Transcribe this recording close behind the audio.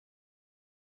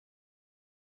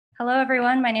Hello,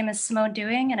 everyone. My name is Simone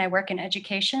Dewing, and I work in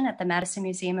education at the Madison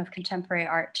Museum of Contemporary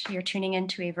Art. You're tuning in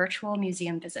to a virtual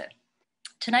museum visit.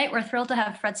 Tonight, we're thrilled to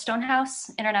have Fred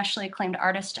Stonehouse, internationally acclaimed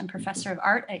artist and professor of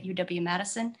art at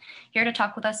UW-Madison, here to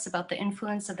talk with us about the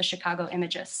influence of the Chicago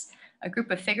Imagists, a group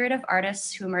of figurative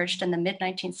artists who emerged in the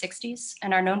mid-1960s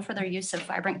and are known for their use of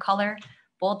vibrant color,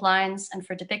 bold lines, and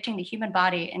for depicting the human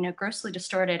body in a grossly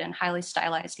distorted and highly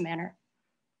stylized manner.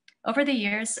 Over the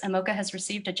years, MMoCA has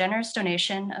received a generous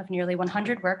donation of nearly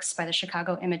 100 works by the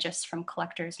Chicago Imagists from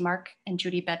collectors Mark and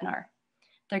Judy Bednar.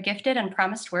 Their gifted and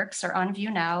promised works are on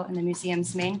view now in the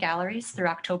museum's main galleries through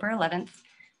October 11th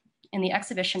in the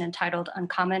exhibition entitled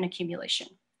Uncommon Accumulation.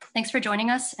 Thanks for joining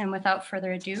us, and without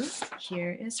further ado,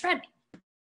 here is Fred.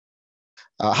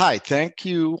 Hi, thank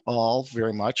you all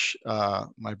very much,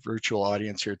 my virtual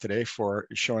audience here today, for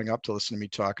showing up to listen to me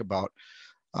talk about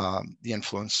the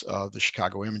influence of the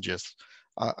Chicago Imagists.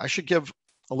 I should give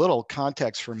a little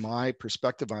context from my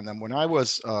perspective on them. When I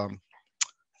was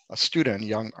a student,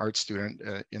 young art student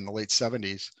in the late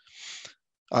 70s,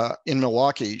 in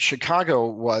Milwaukee, Chicago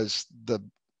was the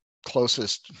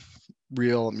closest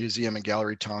real museum and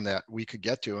gallery town that we could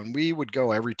get to. And we would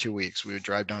go every 2 weeks. We would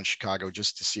drive down to Chicago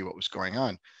just to see what was going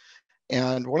on.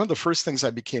 And one of the first things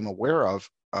I became aware of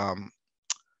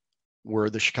were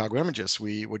the Chicago Imagists.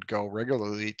 We would go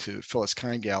regularly to Phyllis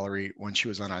Kind Gallery when she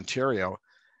was on Ontario.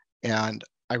 And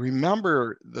I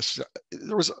remember this,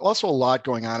 there was also a lot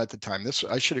going on at the time.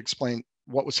 I should explain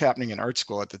what was happening in art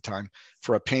school at the time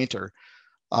for a painter.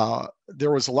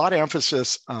 There was a lot of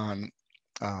emphasis on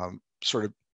sort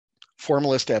of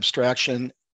formalist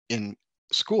abstraction in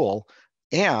school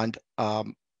and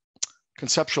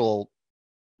conceptual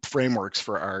frameworks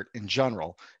for art in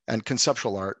general, and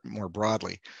conceptual art more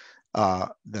broadly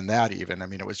than that even. I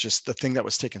mean, it was just the thing that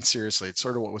was taken seriously. It's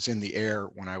sort of what was in the air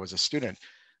when I was a student.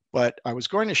 But I was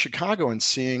going to Chicago and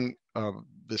seeing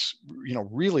this,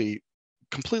 really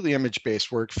completely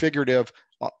image-based work, figurative.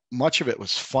 Much of it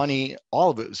was funny. All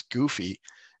of it was goofy,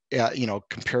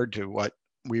 compared to what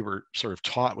we were sort of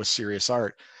taught was serious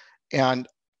art. And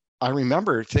I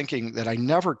remember thinking that I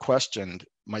never questioned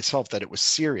myself that it was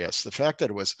serious. The fact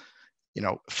that it was,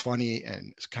 funny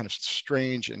and kind of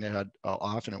strange, and it had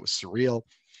often it was surreal,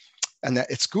 and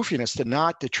that its goofiness did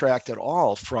not detract at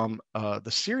all from the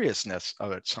seriousness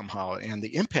of it somehow and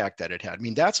the impact that it had. I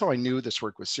mean, that's how I knew this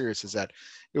work was serious, is that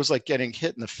it was like getting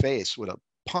hit in the face with a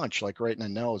punch, like right in the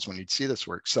nose when you'd see this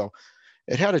work. So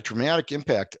it had a dramatic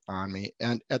impact on me.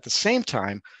 And at the same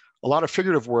time, a lot of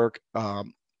figurative work,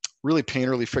 really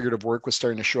painterly figurative work, was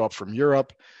starting to show up from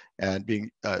Europe and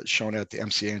being shown at the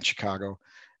MCA in Chicago.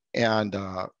 And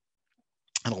a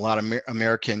lot of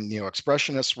American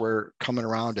neo-expressionists were coming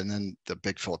around. And then the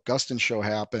big Philip Guston show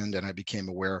happened, and I became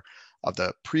aware of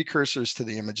the precursors to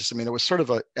the images. I mean, it was sort of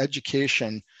an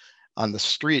education on the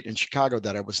street in Chicago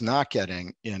that I was not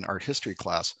getting in art history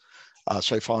class.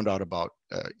 So I found out about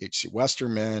H.C.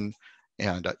 Westerman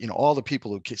and, all the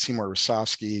people who came, Seymour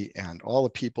Rosofsky, and all the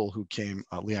people who came,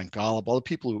 Leon Golub, all the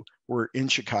people who were in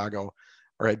Chicago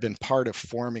or had been part of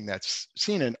forming that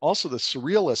scene. And also the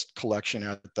Surrealist collection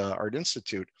at the Art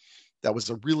Institute, that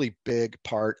was a really big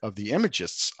part of the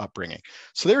Imagists' upbringing.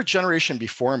 So they were a generation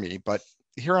before me, but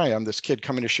here I am, this kid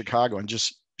coming to Chicago and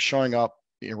just showing up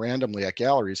randomly at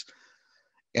galleries,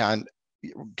 and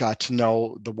got to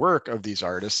know the work of these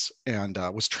artists, and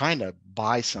was trying to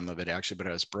buy some of it actually, but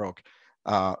I was broke.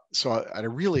 So I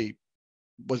really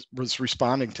was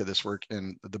responding to this work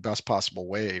in the best possible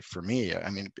way for me.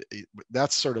 I mean,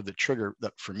 that's sort of the trigger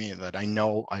that for me, that I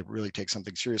know I really take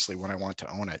something seriously when I want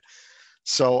to own it.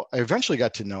 So I eventually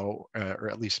got to know,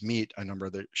 or at least meet, a number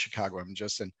of the Chicago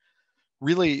Imagists, and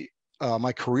really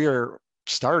my career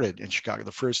started in Chicago.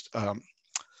 The first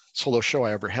solo show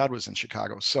I ever had was in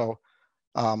Chicago. So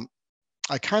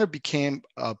I kind of became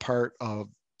a part of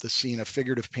the scene of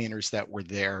figurative painters that were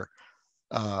there,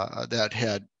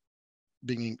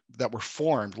 that were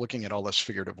formed looking at all this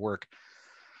figurative work.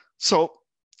 So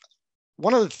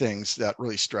one of the things that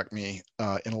really struck me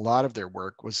in a lot of their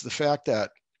work was the fact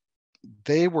that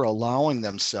they were allowing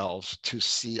themselves to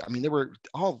see. I mean, they were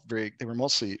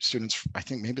mostly students. I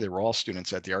think maybe they were all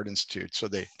students at the Art Institute. So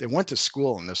they went to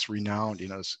school in this renowned,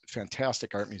 this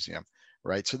fantastic art museum,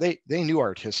 right? So they knew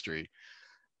art history,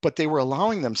 but they were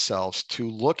allowing themselves to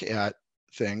look at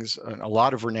things, a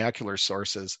lot of vernacular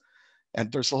sources. And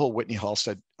there's the whole Whitney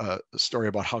Halstead story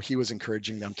about how he was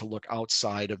encouraging them to look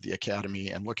outside of the academy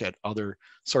and look at other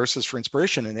sources for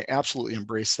inspiration. And they absolutely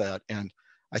embraced that. And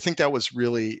I think that was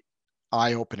really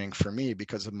eye-opening for me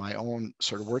because of my own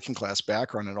sort of working class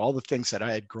background and all the things that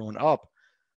I had grown up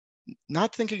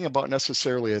not thinking about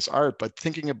necessarily as art, but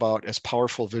thinking about as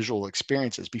powerful visual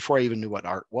experiences before I even knew what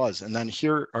art was. And then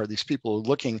here are these people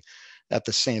looking at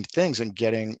the same things and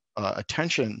getting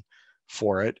attention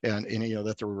for it. And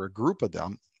that there were a group of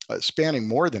them spanning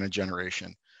more than a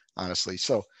generation, honestly.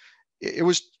 So it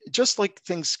was just like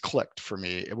things clicked for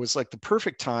me. It was like the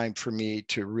perfect time for me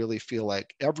to really feel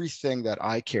like everything that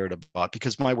I cared about,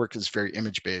 because my work is very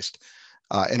image-based.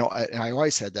 And I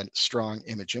always had that strong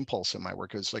image impulse in my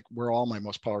work. It was like where all my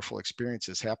most powerful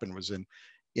experiences happened was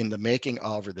in the making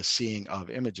of or the seeing of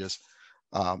images.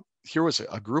 Here was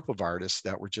a group of artists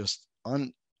that were just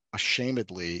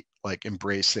unashamedly like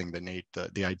embracing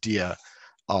the idea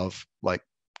of like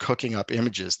cooking up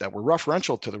images that were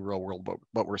referential to the real world,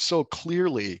 but were so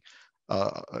clearly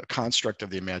a construct of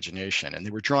the imagination. And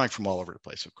they were drawing from all over the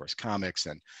place, of course, comics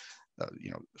and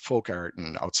folk art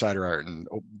and outsider art, and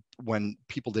when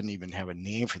people didn't even have a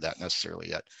name for that necessarily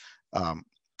yet.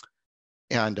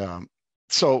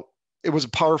 So it was a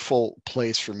powerful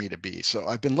place for me to be. So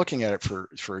I've been looking at it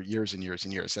for years and years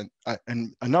and years.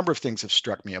 And a number of things have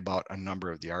struck me about a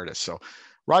number of the artists. So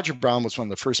Roger Brown was one of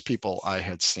the first people I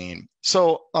had seen.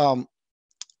 So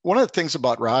one of the things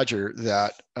about Roger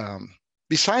that,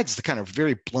 besides the kind of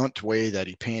very blunt way that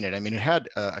he painted, I mean, it had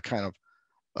a kind of,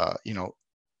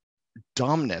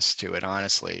 dumbness to it,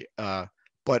 honestly,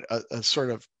 but a sort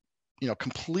of,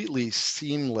 completely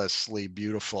seamlessly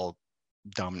beautiful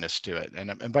dumbness to it.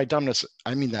 And by dumbness,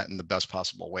 I mean that in the best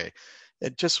possible way.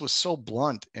 It just was so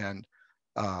blunt and,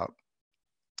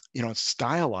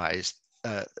 stylized.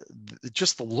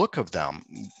 Just the look of them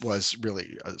was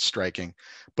really striking.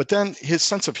 But then his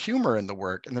sense of humor in the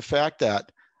work and the fact that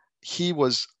he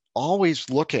was always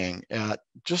looking at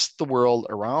just the world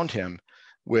around him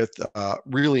with a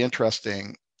really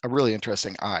interesting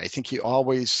eye. I think he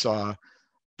always saw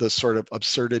the sort of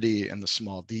absurdity and the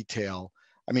small detail.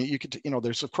 I mean,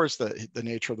 there's of course the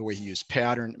nature of the way he used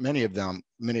pattern. Many of the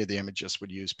imagists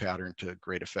would use pattern to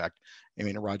great effect. I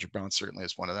mean, Roger Brown certainly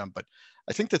is one of them. But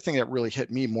I think the thing that really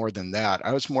hit me more than that,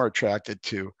 I was more attracted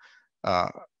to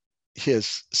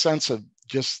his sense of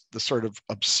just the sort of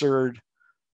absurd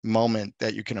moment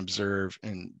that you can observe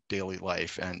in daily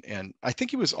life. And I think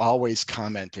he was always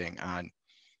commenting on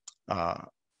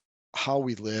how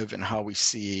we live and how we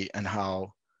see and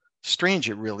how strange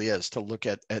it really is to look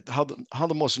at how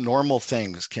the most normal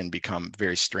things can become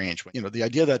very strange. The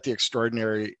idea that the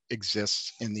extraordinary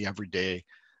exists in the everyday,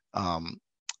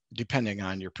 depending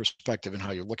on your perspective and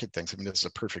how you look at things. I mean, this is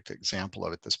a perfect example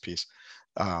of it, this piece,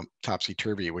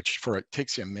 Topsy-Turvy, which it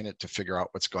takes you a minute to figure out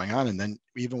what's going on. And then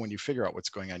even when you figure out what's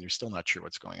going on, you're still not sure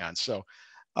what's going on. So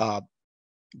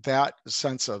that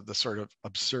sense of the sort of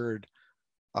absurd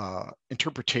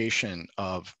interpretation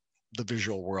of the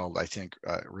visual world, I think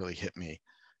really hit me.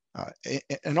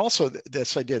 And also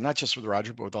this idea, not just with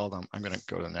Roger, but with all of them. I'm going to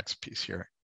go to the next piece here.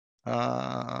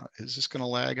 Is this going to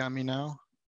lag on me now?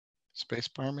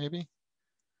 Spacebar maybe?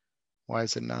 Why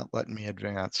is it not letting me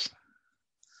advance?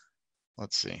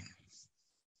 Let's see.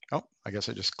 Oh, I guess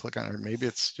I just click on it. Maybe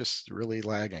it's just really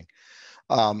lagging.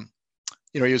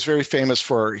 He was very famous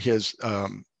for his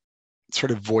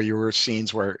sort of voyeur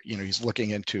scenes where, he's looking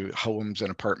into homes and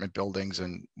apartment buildings,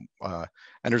 and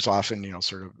there's often,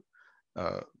 sort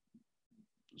of,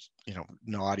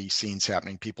 naughty scenes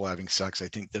happening, people having sex. I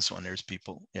think this one,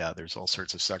 there's all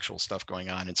sorts of sexual stuff going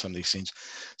on in some of these scenes.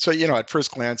 So, at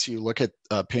first glance, you look at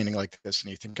a painting like this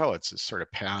and you think, oh, it's this sort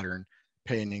of pattern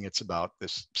painting. It's about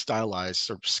this stylized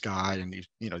sort of sky and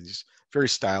these very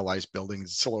stylized buildings and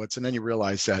silhouettes. And then you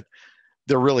realize that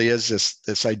there really is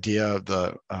this idea of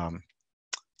the,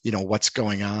 what's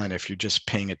going on if you're just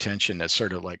paying attention. That's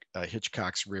sort of like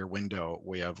Hitchcock's Rear Window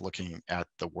way of looking at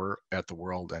the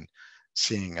world and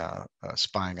seeing,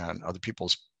 spying on other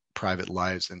people's private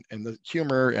lives, and the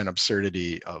humor and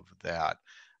absurdity of that,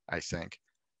 I think,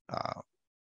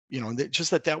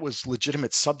 just that was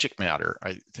legitimate subject matter,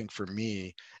 I think, for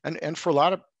me and for a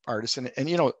lot of artists. And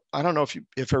I don't know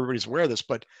if everybody's aware of this,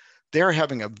 but they're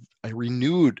having a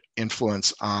renewed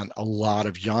influence on a lot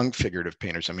of young figurative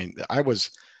painters. I mean, I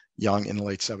was young in the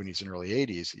late 70s and early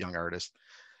 80s, young artist,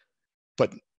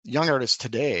 but young artists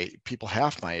today, people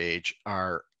half my age,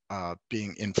 are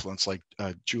being influenced, like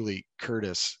Julie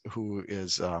Curtis, who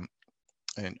is,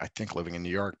 and I think living in New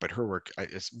York, but her work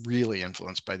is really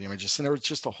influenced by the Imagists. And there was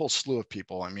just a whole slew of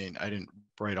people. I mean, I didn't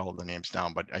write all of the names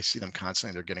down, but I see them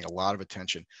constantly. They're getting a lot of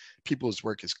attention. People whose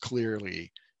work is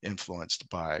clearly influenced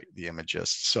by the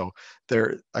Imagists. So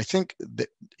I think that,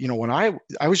 when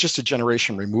I was just a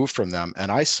generation removed from them, and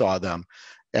I saw them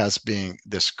as being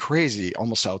this crazy,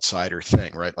 almost outsider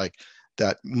thing, right? Like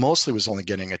that mostly was only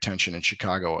getting attention in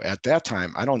Chicago. At that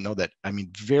time, I don't know that, I mean,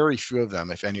 very few of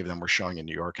them, if any of them, were showing in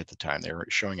New York at the time. They were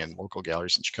showing in local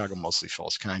galleries in Chicago, mostly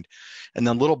False Kind. And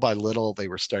then little by little, they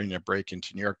were starting to break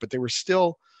into New York, but they were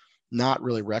still not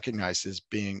really recognized as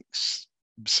being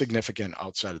significant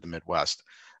outside of the Midwest.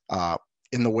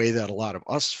 In the way that a lot of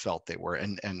us felt they were,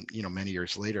 and you know, many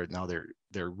years later, now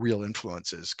their real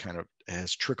influences kind of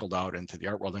has trickled out into the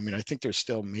art world. I mean, I think they're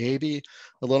still maybe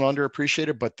a little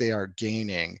underappreciated, but they are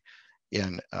gaining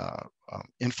in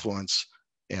influence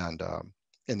and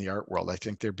in the art world. I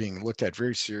think they're being looked at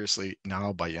very seriously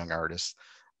now by young artists.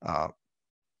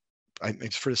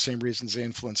 It's for the same reasons they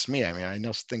influenced me. I mean, I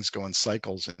know things go in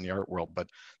cycles in the art world, but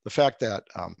the fact that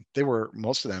they were,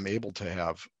 most of them, able to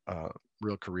have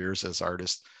real careers as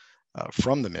artists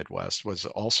from the Midwest was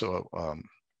also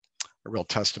a real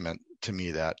testament to me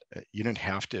that you didn't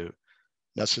have to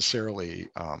necessarily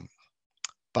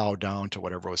bow down to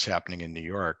whatever was happening in New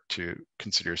York to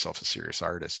consider yourself a serious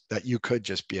artist, that you could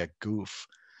just be a goof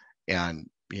and,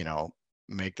 you know,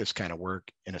 make this kind of work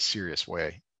in a serious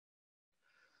way.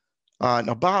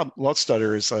 Now, Bob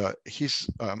Lutstutter is,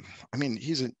 I mean,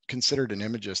 he's considered an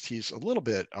Imagist. He's a little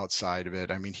bit outside of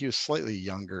it. I mean, he was slightly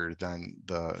younger than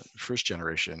the first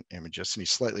generation Imagists, and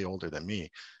he's slightly older than me.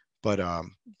 But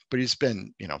he's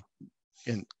been, you know,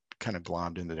 kind of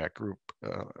glommed into that group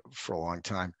for a long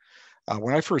time.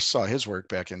 When I first saw his work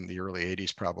back in the early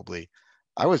 80s, probably,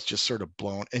 I was just sort of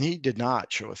blown. And he did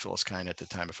not show a Phyllis Kind at the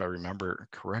time, if I remember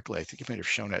correctly. I think he might have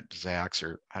shown at Zach's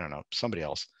or, I don't know, somebody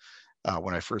else.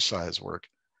 When I first saw his work,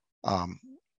 I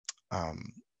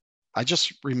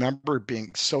just remember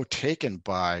being so taken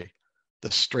by the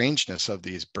strangeness of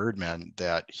these birdmen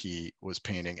that he was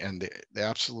painting, and the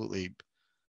absolutely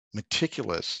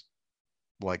meticulous,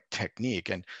 like, technique.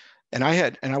 And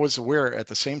I was aware at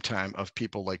the same time of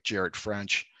people like Jarrett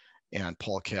French and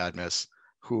Paul Cadmus,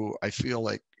 who I feel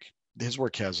like his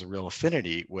work has a real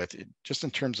affinity with, just in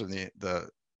terms of the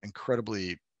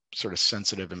incredibly sort of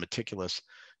sensitive and meticulous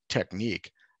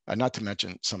technique, not to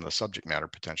mention some of the subject matter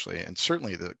potentially, and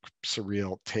certainly the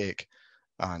surreal take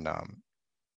on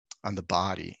the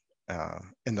body,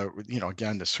 and the, you know,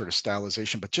 again, this sort of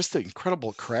stylization, but just the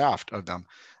incredible craft of them,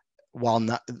 while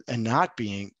not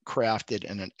being crafted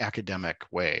in an academic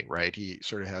way, right? He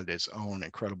sort of had his own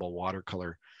incredible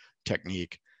watercolor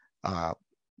technique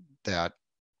that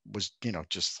was, you know,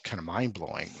 just kind of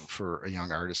mind-blowing for a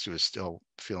young artist who is still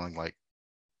feeling like,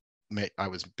 I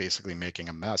was basically making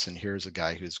a mess, and here's a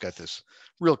guy who's got this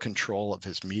real control of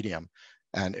his medium.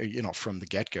 And, you know, from the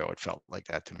get-go, it felt like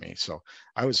that to me. So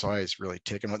I was always really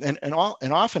taken with, and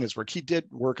often his work, he did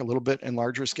work a little bit in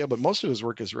larger scale, but most of his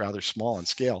work is rather small in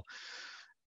scale.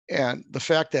 And the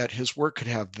fact that his work could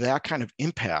have that kind of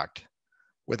impact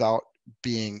without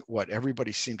being what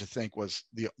everybody seemed to think was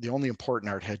the only important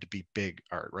art had to be big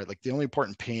art, right? Like the only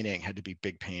important painting had to be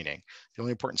big painting. The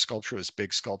only important sculpture was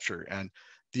big sculpture. And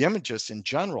the Imagists in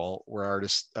general were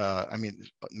artists. I mean,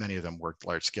 many of them worked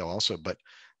large scale also, but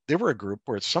they were a group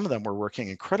where some of them were working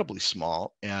incredibly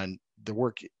small, and the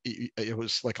work, it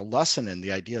was like a lesson in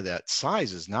the idea that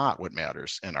size is not what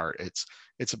matters in art.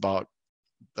 It's about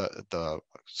the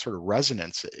sort of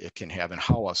resonance it can have, and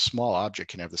how a small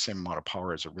object can have the same amount of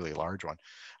power as a really large one.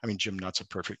 I mean, Jim Nutt's a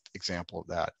perfect example of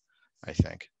that, I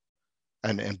think.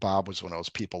 And Bob was one of those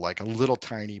people, like a little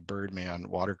tiny Birdman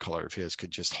watercolor of his could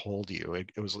just hold you.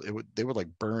 They would like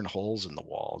burn holes in the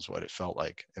walls, what it felt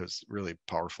like. It was a really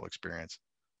powerful experience.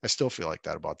 I still feel like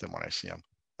that about them when I see them.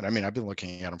 But I mean, I've been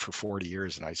looking at them for 40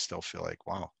 years, and I still feel like,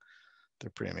 wow, they're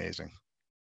pretty amazing.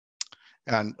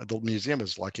 And the museum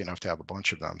is lucky enough to have a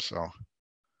bunch of them. So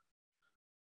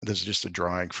there's just a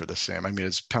drawing for the same. I mean,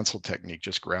 it's pencil technique,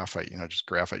 just graphite, you know, just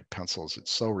graphite pencils.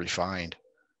 It's so refined.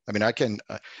 I mean,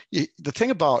 the thing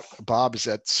about Bob is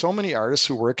that so many artists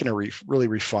who work in a really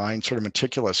refined, sort of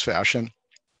meticulous fashion,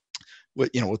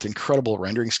 with incredible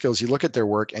rendering skills, you look at their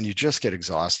work and you just get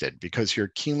exhausted because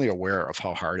you're keenly aware of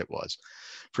how hard it was.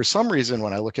 For some reason,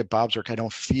 when I look at Bob's work, I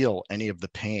don't feel any of the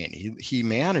pain. He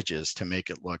manages to make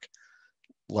it look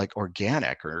like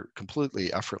organic or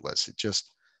completely effortless. It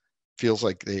just feels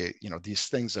like these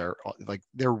things are like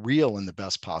they're real in the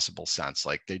best possible sense.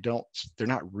 Like they're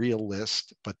not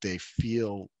realist, but they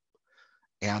feel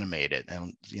animated,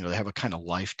 and they have a kind of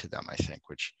life to them, I think,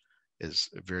 which is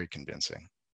very convincing.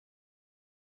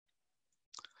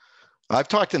 I've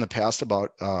talked in the past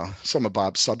about some of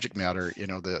Bob's subject matter,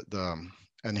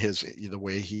 and the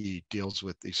way he deals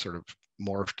with these sort of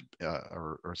morphed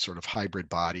or sort of hybrid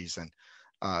bodies. And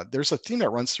there's a theme that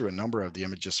runs through a number of the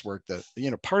Imagists' work that,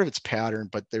 part of it's pattern,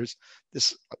 but there's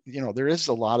this, there is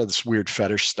a lot of this weird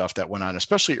fetish stuff that went on,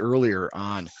 especially earlier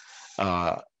on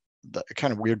the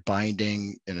kind of weird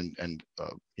binding and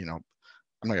you know,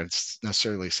 I'm not going to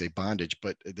necessarily say bondage,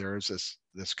 but there's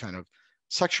this kind of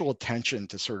sexual attention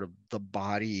to sort of the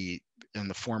body and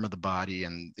the form of the body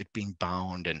and it being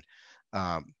bound and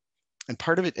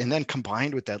part of it, and then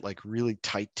combined with that like really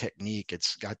tight technique,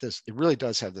 it's got this, it really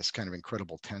does have this kind of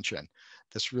incredible tension,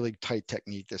 this really tight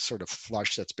technique, this sort of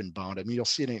flush that's been bound. I mean, you'll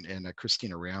see it in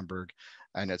Christina Ramberg,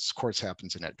 and it's, of course,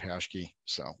 happens in Ed Paschke.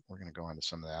 So we're going to go into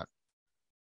some of that.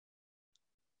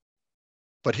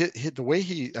 But the way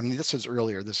he, I mean, this is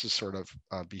earlier, this is sort of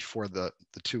before the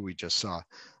two we just saw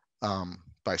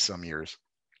by some years.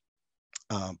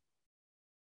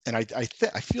 And I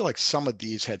feel like some of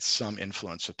these had some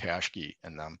influence of Paschke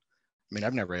in them. I mean,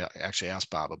 I've never actually asked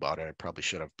Bob about it. I probably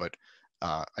should have, but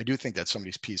I do think that some of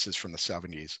these pieces from the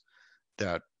 70s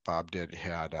that Bob did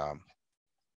had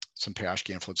some Paschke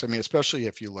influence. I mean, especially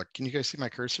if you look, can you guys see my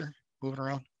cursor moving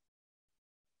around?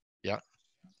 Yeah.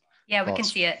 Yeah, we can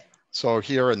see it. So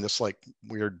here in this like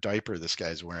weird diaper this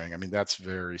guy's wearing, I mean, that's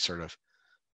very sort of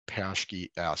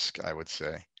Paschke-esque, I would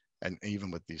say. And even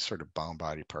with these sort of bound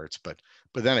body parts, but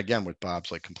then again with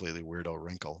Bob's like completely weirdo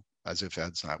wrinkle, as if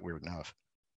Ed's not weird enough.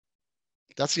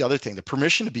 That's the other thing, the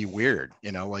permission to be weird,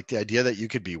 you know, like the idea that you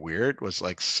could be weird was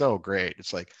like so great.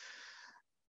 It's like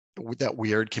that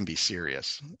weird can be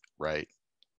serious, right?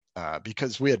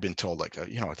 Because we had been told like,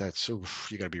 you know, that's, oof,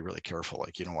 you got to be really careful.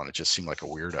 Like you don't want to just seem like a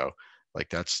weirdo. Like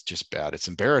that's just bad. It's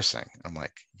embarrassing. I'm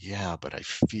like, yeah, but I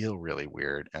feel really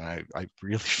weird. And I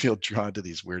really feel drawn to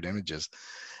these weird images.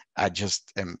 I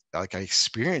just am like, I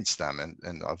experienced them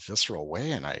in a visceral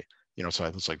way. And I, you know, so I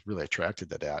was like really attracted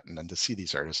to that. And then to see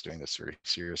these artists doing this very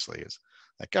seriously is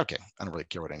like, okay, I don't really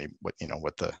care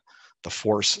what the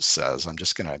force says. I'm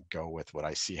just going to go with what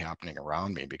I see happening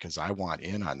around me because I want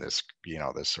in on this, you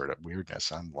know, this sort of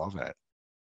weirdness. I'm loving it.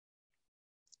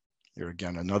 Here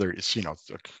again, another is, you know,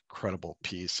 incredible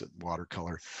piece of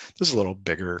watercolor. This is a little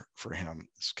bigger for him.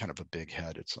 It's kind of a big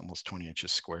head. It's almost 20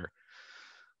 inches square.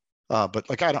 But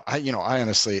like, I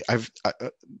honestly, I've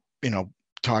you know,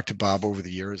 talked to Bob over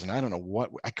the years and I don't know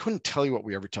what, I couldn't tell you what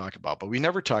we ever talk about, but we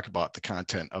never talk about the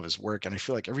content of his work. And I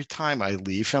feel like every time I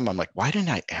leave him, I'm like, why didn't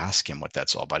I ask him what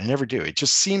that's all about? I never do. It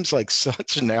just seems like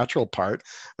such a natural part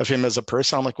of him as a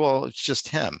person. I'm like, well, it's just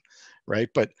him. Right.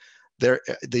 But there,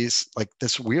 these like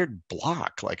this weird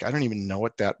block, like, I don't even know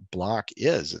what that block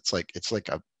is. It's like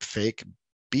a fake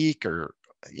beak or,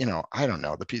 you know, I don't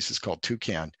know. The piece is called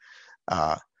Toucan.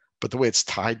 But the way it's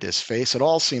tied to his face, it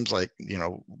all seems like, you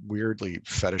know, weirdly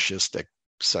fetishistic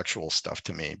sexual stuff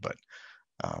to me. But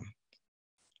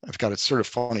I've got a sort of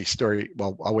funny story.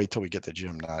 Well, I'll wait till we get to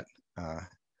Jim.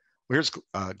 Here's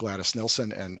Gladys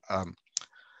Nilsson. And,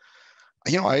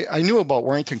 you know, I knew about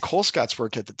Warrington Colescott's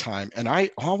work at the time. And I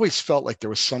always felt like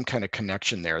there was some kind of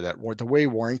connection there, that the way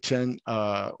Warrington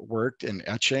worked in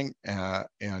etching and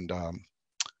the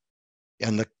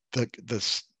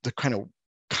kind of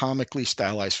comically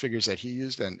stylized figures that he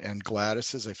used and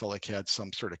Gladys's, I felt like had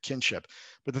some sort of kinship.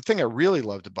 But the thing I really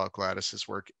loved about Gladys's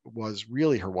work was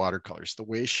really her watercolors, the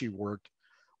way she worked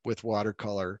with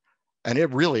watercolor. And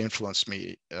it really influenced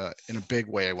me in a big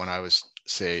way when I was,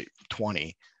 say,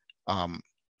 20. The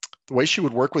way she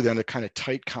would work with it in a kind of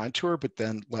tight contour, but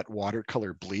then let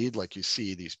watercolor bleed, like you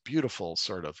see these beautiful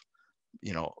sort of,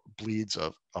 you know, bleeds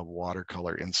of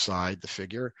watercolor inside the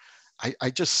figure.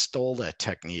 I just stole that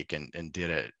technique and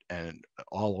did it and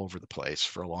all over the place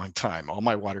for a long time. All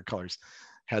my watercolors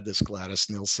had this Gladys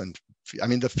Nilsson. I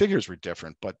mean, the figures were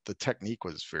different, but the technique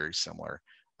was very similar.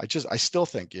 I still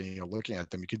think, you know, looking at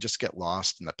them, you could just get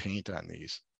lost in the paint on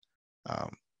these,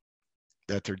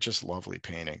 that they're just lovely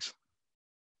paintings.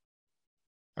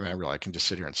 I mean, I can just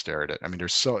sit here and stare at it. I mean, they're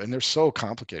so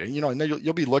complicated, you know, and then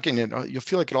you'll be looking and you'll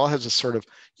feel like it all has a sort of,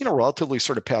 you know, relatively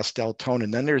sort of pastel tone.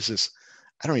 And then there's this,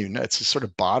 I don't even know, it's the sort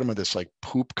of bottom of this like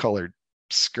poop colored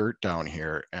skirt down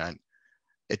here. And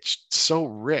it's so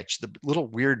rich. The little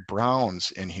weird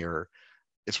browns in here.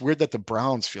 It's weird that the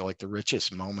browns feel like the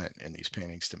richest moment in these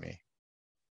paintings to me.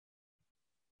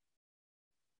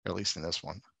 Or at least in this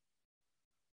one.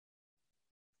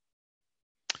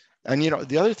 And, you know,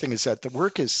 the other thing is that the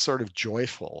work is sort of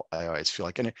joyful, I always feel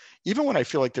like. And even when I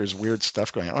feel like there's weird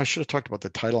stuff going on, I should have talked about the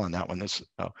title on that one. It's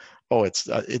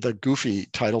the goofy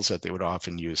titles that they would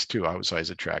often use too. I was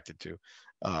always attracted to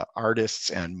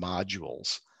artists and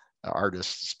modules.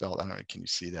 Artists spelled, I don't know, can you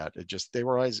see that? They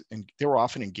were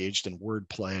often engaged in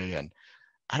wordplay, and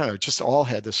I don't know, it just all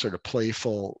had this sort of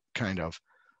playful kind of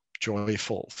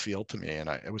joyful feel to me. And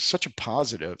it was such a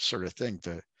positive sort of thing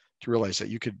to realize that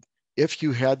you could, if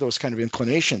you had those kind of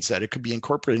inclinations, that it could be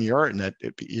incorporated in your art and that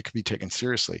it could be taken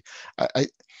seriously.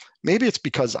 maybe it's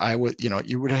because I would,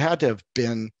 you would have had to have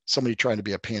been somebody trying to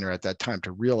be a painter at that time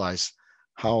to realize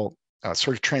how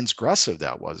sort of transgressive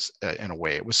that was in a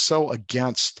way. It was so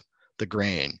against the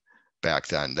grain back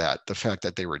then that the fact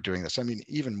that they were doing this, I mean,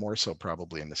 even more so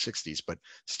probably in the 60s, but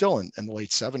still in the late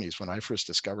 70s when I first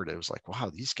discovered it, it was like, wow,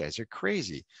 these guys are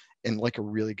crazy in like a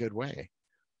really good way.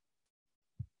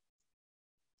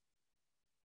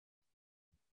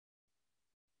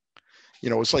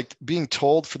 It's like being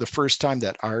told for the first time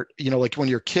that art, like when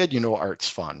you're a kid, art's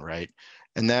fun, right?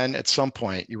 And then at some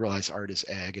point you realize art is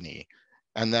agony.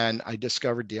 And then I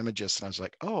discovered the Imagists and I was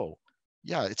like, oh,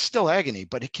 yeah, it's still agony,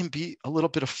 but it can be a little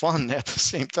bit of fun at the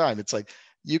same time. It's like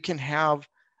you can have,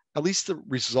 at least the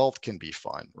result can be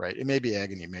fun, right? It may be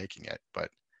agony making it, but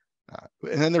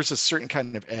and then there's a certain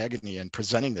kind of agony in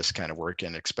presenting this kind of work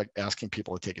and asking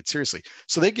people to take it seriously.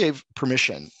 So they gave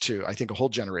permission to, I think, a whole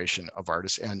generation of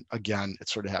artists. And again,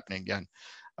 it's sort of happening again.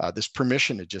 This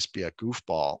permission to just be a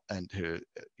goofball and to,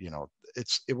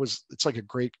 it's like a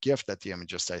great gift that the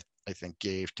Imagists, I think,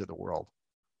 gave to the world.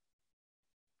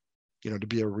 To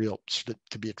be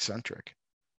to be eccentric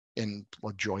in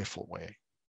a joyful way.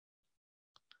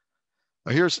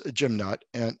 Here's Jim Nutt,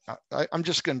 and I'm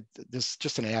just going to, this is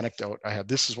just an anecdote I have.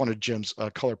 This is one of Jim's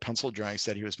color pencil drawings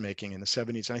that he was making in the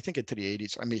 70s, and I think into the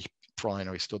 80s. I mean, for all I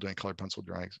know, he's still doing color pencil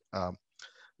drawings.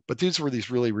 But these were these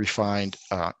really refined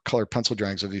color pencil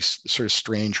drawings of these sort of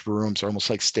strange rooms, almost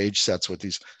like stage sets with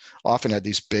these, often had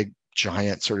these big,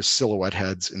 giant sort of silhouette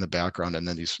heads in the background, and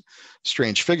then these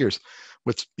strange figures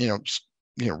with,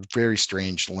 very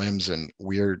strange limbs and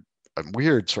weird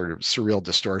sort of surreal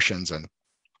distortions. And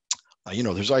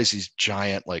there's always these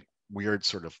giant, like weird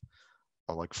sort of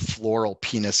like floral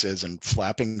penises and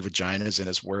flapping vaginas in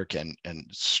his work and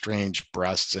strange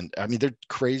breasts. And I mean, they're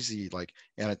crazy, like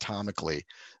anatomically,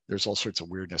 there's all sorts of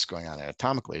weirdness going on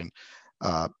anatomically. And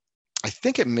I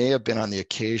think it may have been on the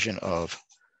occasion of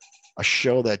a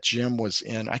show that Jim was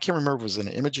in. I can't remember if it was an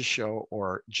Images show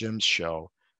or Jim's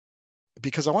show,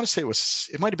 because I want to say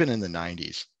it might have been in the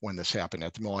 90s when this happened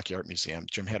at the MMoCA Art Museum.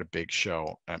 Jim had a big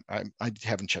show. I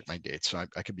haven't checked my dates, so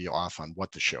I could be off on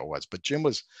what the show was, but Jim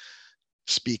was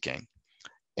speaking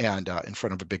and in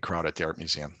front of a big crowd at the art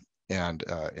museum and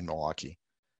in Milwaukee.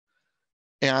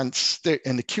 And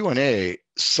in the Q&A,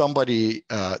 somebody,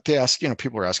 they asked,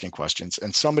 people were asking questions,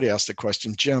 and somebody asked the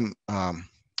question, Jim, can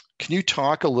you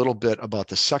talk a little bit about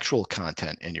the sexual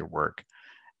content in your work?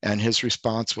 And his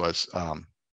response was,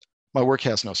 my work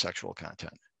has no sexual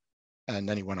content. And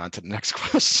then he went on to the next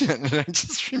question. And I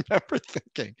just remember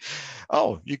thinking,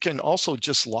 oh, you can also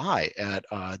just lie at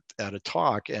a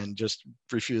talk and just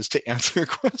refuse to answer a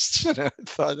question. And I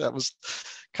thought that was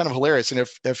kind of hilarious. And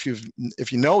if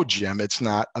you know Jim, it's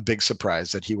not a big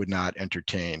surprise that he would not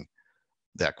entertain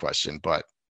that question, but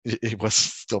it was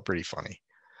still pretty funny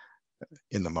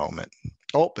in the moment.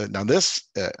 Oh, but now this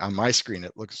on my screen,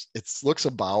 it looks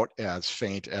about as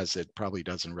faint as it probably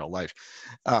does in real life.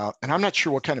 And I'm not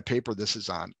sure what kind of paper this is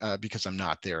on because I'm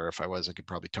not there. If I was, I could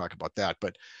probably talk about that.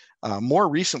 But more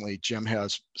recently, Jim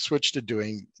has switched to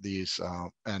doing these,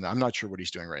 and I'm not sure what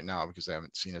he's doing right now because I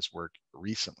haven't seen his work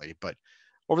recently, but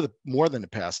over more than the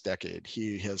past decade,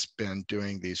 he has been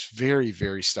doing these very,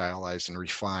 very stylized and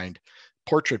refined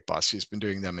portrait busts. He's been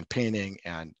doing them in painting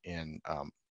and in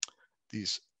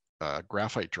these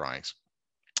graphite drawings.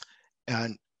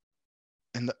 And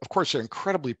of course, they're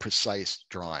incredibly precise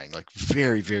drawing, like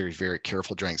very, very, very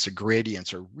careful drawings. The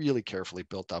gradients are really carefully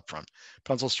built up from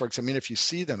pencil strokes. I mean, if you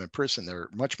see them in person, they're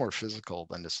much more physical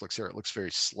than this looks here. It looks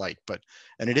very slight,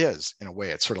 and it is in a way,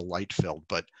 it's sort of light filled,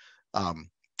 but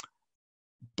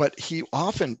he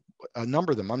often, a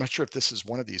number of them, I'm not sure if this is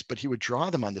one of these, but he would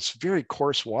draw them on this very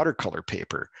coarse watercolor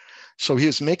paper. So he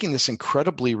was making this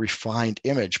incredibly refined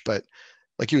image, but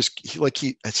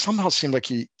it somehow seemed like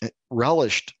he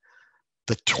relished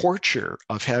the torture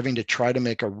of having to try to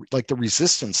make the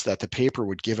resistance that the paper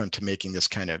would give him to making this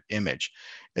kind of image.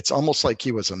 It's almost like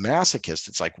he was a masochist.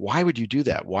 It's like, why would you do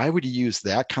that? Why would you use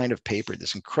that kind of paper,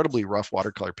 this incredibly rough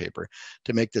watercolor paper,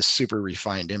 to make this super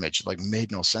refined image? Like,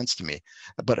 made no sense to me.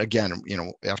 But again,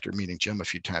 after meeting Jim a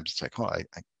few times, it's like, oh, I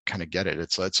kind of get it.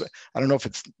 It's I don't know if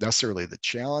it's necessarily the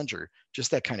challenge or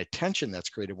just that kind of tension that's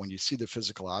created when you see the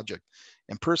physical object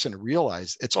in person and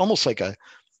realize it's almost like a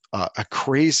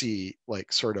crazy,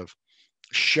 like, sort of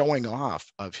showing off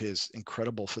of his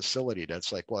incredible facility.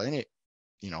 That's like, well, any,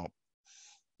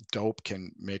 dope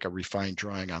can make a refined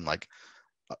drawing on like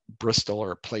Bristol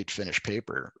or plate finish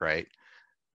paper, right?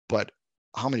 But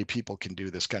how many people can do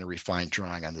this kind of refined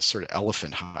drawing on this sort of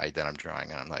elephant hide that I'm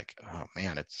drawing on? I'm like, oh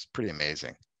man, it's pretty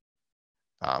amazing.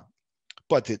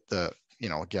 But the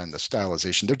again, the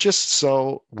stylization, they're just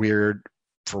so weird,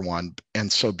 for one,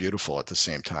 and so beautiful at the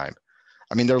same time.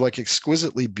 I mean, they're like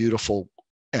exquisitely beautiful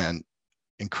and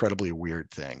incredibly weird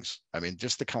things. I mean,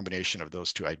 just the combination of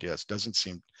those two ideas doesn't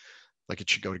seem like it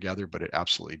should go together, but it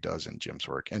absolutely does in Jim's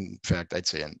work. And in fact, I'd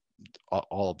say in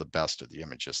all of the best of the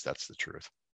Imagists, that's the truth.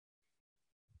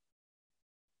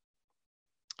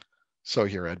 So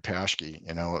here, Ed Paschke,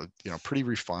 pretty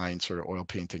refined sort of oil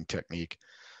painting technique,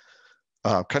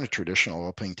 kind of traditional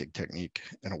oil painting technique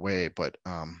in a way, but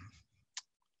I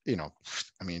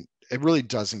mean, it really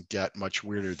doesn't get much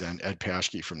weirder than Ed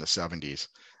Paschke from the 70s.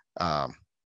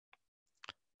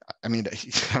 I mean,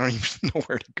 I don't even know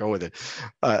where to go with it.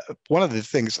 One of the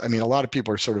things, I mean, a lot of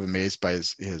people are sort of amazed by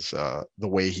his the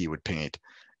way he would paint,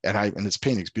 and his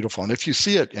painting's beautiful. And if you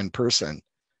see it in person,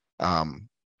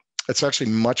 it's actually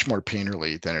much more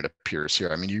painterly than it appears here.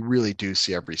 I mean, you really do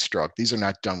see every stroke. These are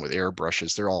not done with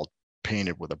airbrushes; they're all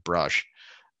painted with a brush,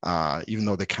 even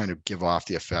though they kind of give off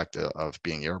the effect of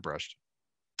being airbrushed.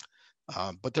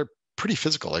 But they're pretty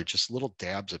physical, like just little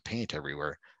dabs of paint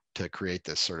everywhere to create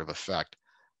this sort of effect.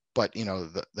 But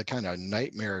the kind of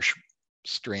nightmarish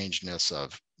strangeness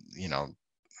of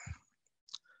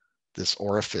this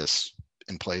orifice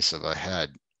in place of a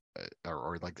head,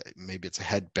 or like maybe it's a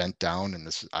head bent down, and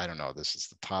this is, I don't know, this is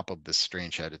the top of this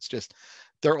strange head. It's just,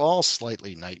 they're all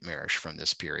slightly nightmarish from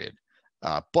this period,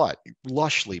 but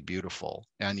lushly beautiful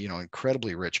and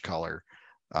incredibly rich color,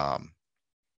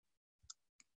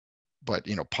 but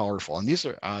powerful. And these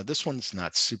are this one's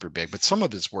not super big, but some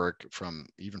of his work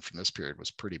even from this period was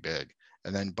pretty big.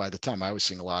 And then by the time I was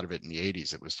seeing a lot of it in the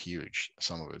 80s, it was huge.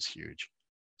 Some of it was huge,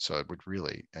 so it would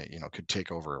really could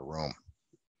take over a room.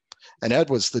 And Ed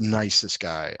was the nicest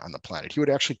guy on the planet. He would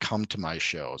actually come to my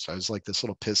shows. I was like this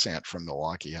little pissant from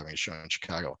Milwaukee having a show in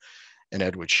Chicago, and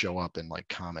Ed would show up and like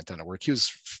comment on the work. He was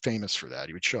famous for that.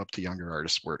 He would show up to younger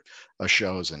artists'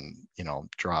 shows and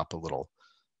drop a little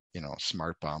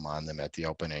smart bomb on them at the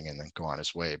opening and then go on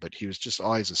his way. But he was just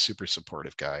always a super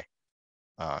supportive guy.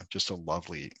 Just a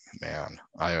lovely man,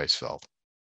 I always felt.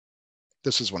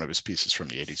 This is one of his pieces from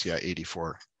the 80s. Yeah,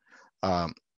 84.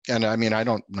 And I mean, I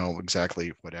don't know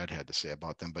exactly what Ed had to say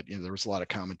about them, but there was a lot of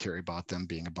commentary about them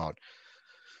being about,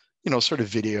 sort of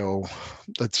video,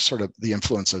 that's sort of the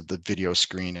influence of the video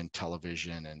screen and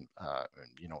television, and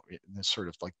this sort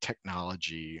of like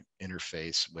technology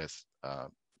interface with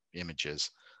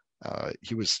images.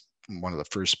 He was one of the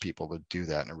first people to do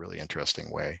that in a really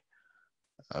interesting way.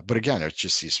 But again, it's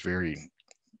just these very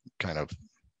kind of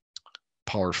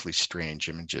powerfully strange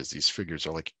images. These figures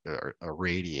are like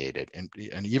irradiated, and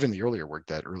even the earlier work,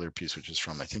 that earlier piece, which is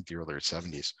from I think the earlier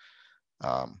 70s,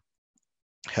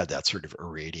 had that sort of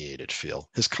irradiated feel.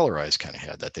 His color eyes kind of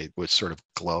had that; they would sort of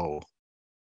glow.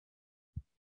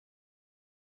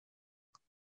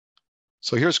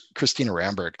 So here's Christina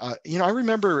Ramberg. I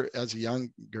remember as a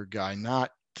younger guy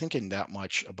not thinking that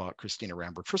much about Christina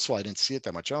Ramberg. First of all, I didn't see it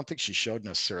that much. I don't think she showed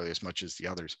necessarily as much as the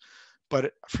others,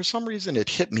 but for some reason it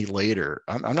hit me later.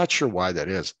 I'm not sure why that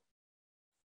is.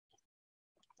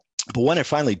 But when it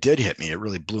finally did hit me, it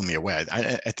really blew me away.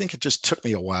 I think it just took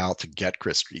me a while to get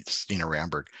Christina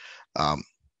Ramberg. And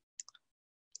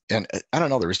I don't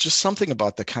know, there was just something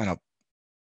about the kind of,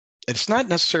 it's not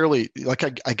necessarily like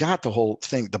I got the whole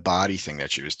thing, the body thing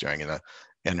that she was doing,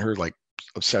 and her like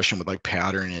obsession with like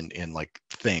pattern and like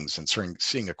things, and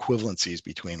seeing equivalencies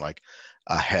between like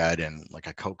a head and like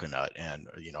a coconut, and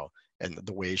and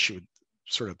the way she would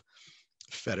sort of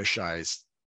fetishize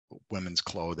women's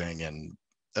clothing, and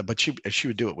but she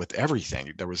would do it with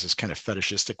everything. There was this kind of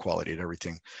fetishistic quality to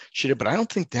everything she did. But I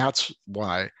don't think that's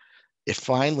why it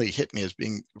finally hit me as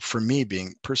being, for me,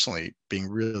 personally being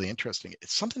really interesting.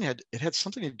 It's something it had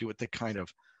something to do with the kind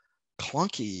of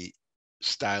clunky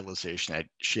stylization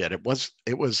she had.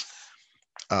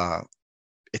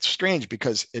 It's strange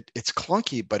because it's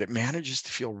clunky, but it manages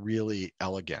to feel really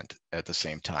elegant at the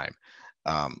same time.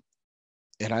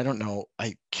 And I don't know,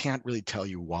 I can't really tell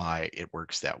you why it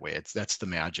works that way. That's the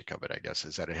magic of it, I guess,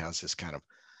 is that it has this kind of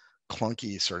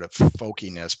clunky sort of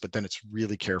folkiness, but then it's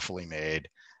really carefully made.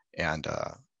 And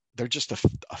they're just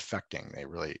affecting. They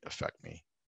really affect me,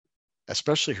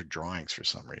 especially her drawings for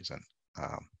some reason.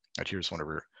 Here's one of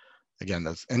her, again,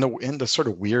 in the sort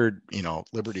of weird,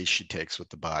 liberties she takes with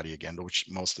the body, again, which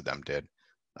most of them did.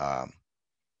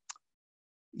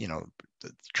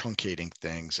 The truncating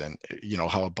things, and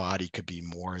how a body could be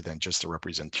more than just a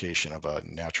representation of a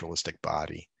naturalistic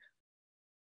body.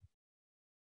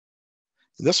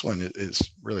 This one is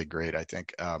really great, I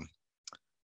think.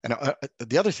 And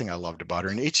the other thing I loved about her,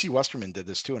 and H.C. Westerman did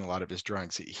this too in a lot of his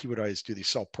drawings, he would always do these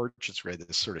self-portraits where he had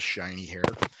this sort of shiny hair,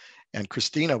 And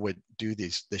Christina would do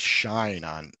this shine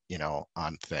on,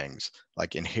 on things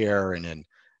like in hair and in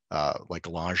like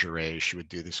lingerie. She would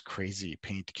do this crazy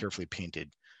carefully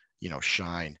painted,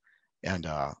 shine. And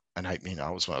I it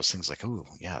was one of those things like, oh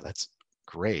yeah, that's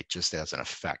great, just as an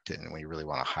effect. And when you really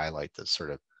want to highlight the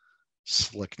sort of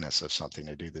slickness of something,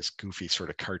 to do this goofy sort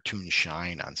of cartoon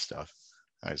shine on stuff.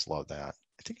 I just love that.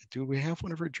 I think, do we have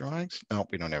one of her drawings? No,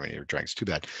 we don't have any of her drawings. Too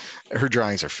bad. Her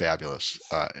drawings are fabulous.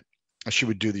 She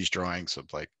would do these drawings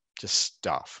of like just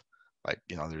stuff, like,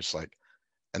 there's like,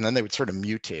 and then they would sort of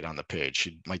mutate on the page.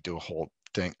 She might do a whole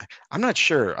thing. I'm not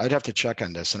sure. I'd have to check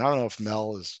on this. And I don't know if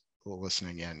Mel is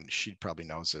listening in. She probably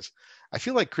knows this. I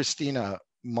feel like Christina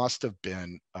must have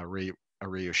been a Ray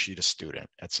Yoshida student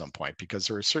at some point, because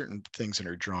there were certain things in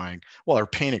her drawing. Well, her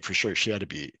painting for sure. She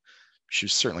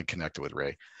was certainly connected with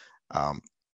Ray.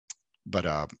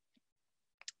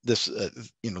 This,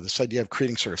 this idea of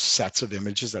creating sort of sets of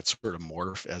images that sort of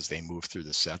morph as they move through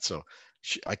the set. So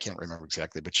I can't remember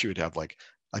exactly, but she would have like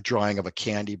a drawing of a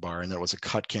candy bar, and there was a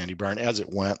cut candy bar. And as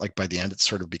it went, like by the end, it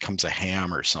sort of becomes a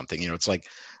ham or something. It's like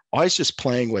always just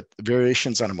playing with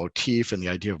variations on a motif and the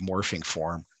idea of morphing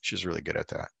form. She's really good at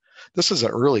that. This is an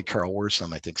early Carl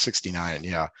Wortham, I think, 69.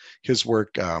 Yeah, his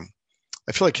work, I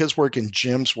feel like his work and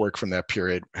Jim's work from that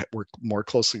period were more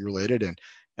closely related.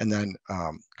 And then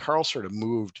Carl sort of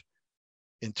moved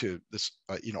into this,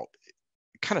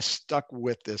 kind of stuck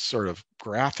with this sort of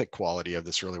graphic quality of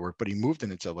this early work, but he moved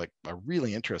it into like a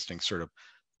really interesting sort of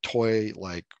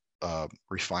toy-like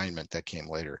refinement that came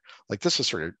later. Like this is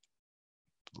sort of,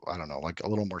 I don't know, like a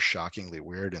little more shockingly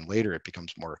weird, and later it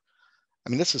becomes more,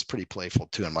 this is pretty playful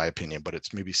too, in my opinion, but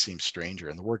it's maybe seems stranger.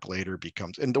 And the work later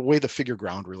becomes, and the way the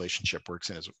figure-ground relationship works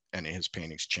in his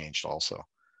paintings changed also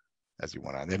as he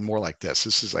went on. Then more like this.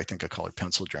 This is, I think, a colored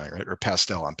pencil drawing, right, or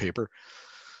pastel on paper.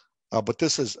 But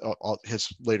this is his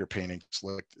later paintings.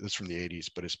 This is from the 80s,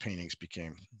 but his paintings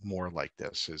became more like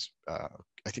this. I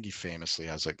think he famously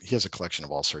has a collection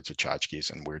of all sorts of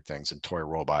tchotchkes and weird things and toy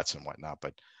robots and whatnot.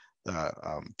 But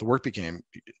the work became,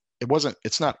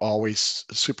 it's not always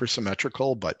super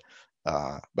symmetrical, but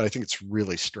I think it's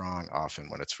really strong often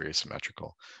when it's very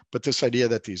symmetrical. But this idea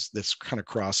that this kind of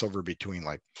crossover between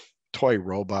like toy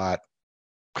robot,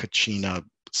 Kachina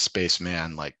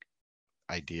spaceman like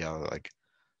idea, like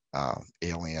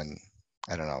alien,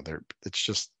 I don't know, it's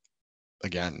just,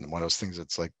 again, one of those things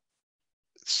that's like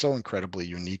so incredibly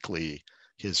uniquely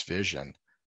his vision,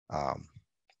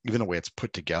 even the way it's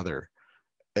put together.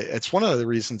 It's one of the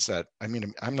reasons that, I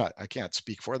can't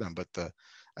speak for them, but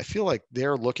I feel like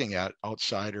they're looking at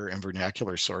outsider and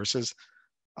vernacular sources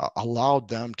allowed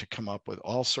them to come up with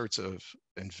all sorts of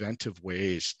inventive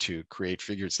ways to create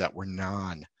figures that were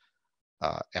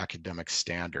non-academic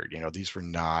standard. These were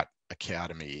not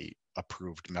Academy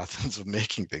approved methods of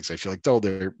making things. I feel like, though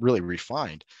they're really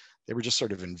refined, they were just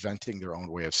sort of inventing their own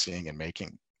way of seeing and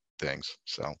making things.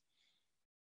 So,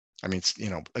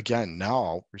 again,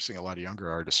 now we're seeing a lot of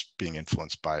younger artists being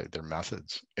influenced by their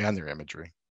methods and their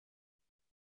imagery.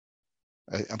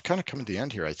 I'm kind of coming to the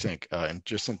end here, I think, and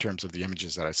just in terms of the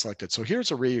images that I selected. So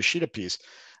here's a Ray Yoshida piece.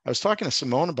 I was talking to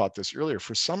Simone about this earlier.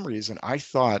 For some reason, I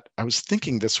was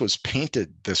thinking this was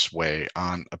painted this way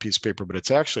on a piece of paper, but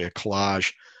it's actually a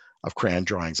collage of crayon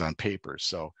drawings on paper.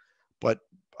 So, but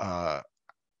I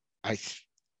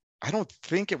don't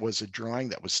think it was a drawing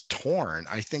that was torn.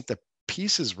 I think the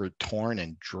pieces were torn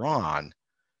and drawn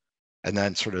and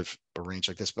then sort of arranged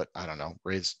like this, but I don't know,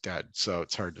 Ray's dead, so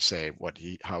it's hard to say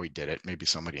how he did it. Maybe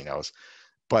somebody knows.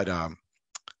 But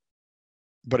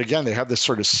again, they have this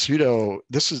sort of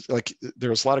this is like,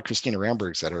 there's a lot of Christina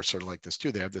Rambergs that are sort of like this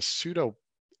too. They have this pseudo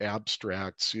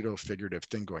abstract, pseudo figurative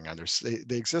thing going on.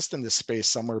 They exist in this space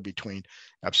somewhere between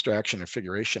abstraction and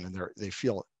figuration, and they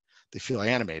feel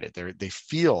animated. They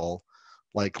feel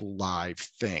like live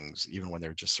things, even when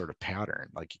they're just sort of patterned.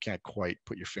 Like you can't quite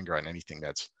put your finger on anything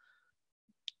that's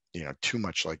too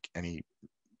much like anything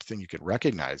you could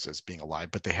recognize as being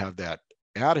alive, but they have that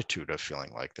attitude of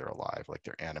feeling like they're alive, like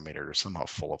they're animated or somehow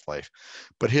full of life.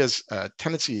 But his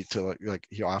tendency to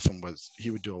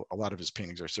he would do a lot of his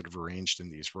paintings are sort of arranged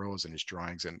in these rows in his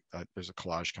drawings, and there's a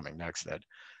collage coming next that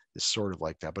is sort of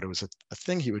like that. But it was a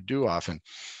thing he would do often.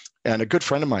 And a good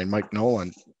friend of mine, Mike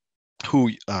Nolan, who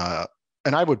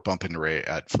and I would bump into Ray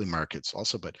at flea markets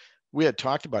also, but we had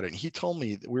talked about it, and he told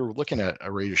me that we were looking at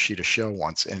a Ray Yoshida show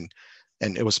once, and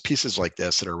it was pieces like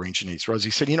this that are arranged in these rows.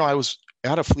 He said, I was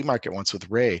at a flea market once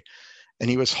with Ray, and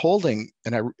he was holding,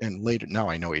 and later, now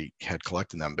I know he had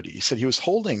collected them, but he said he was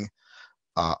holding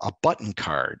a button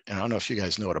card. And I don't know if you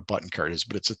guys know what a button card is,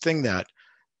 but it's a thing that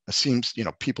seems,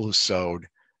 people who sewed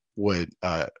would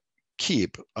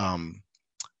keep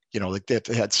like if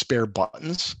they had spare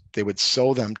buttons, they would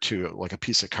sew them to like a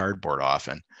piece of cardboard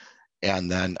often,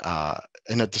 and then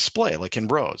in a display, like in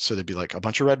rows. So there'd be like a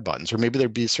bunch of red buttons, or maybe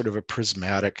there'd be sort of a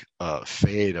prismatic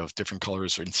fade of different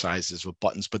colors and sizes with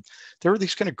buttons. But there were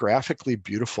these kind of graphically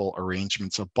beautiful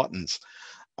arrangements of buttons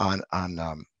on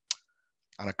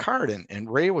a card,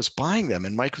 and Ray was buying them,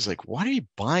 and Mike was like, "What are you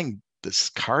buying this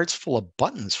cards full of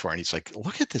buttons for?" And he's like,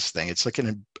 "Look at this thing. It's like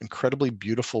an incredibly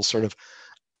beautiful sort of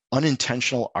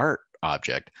unintentional art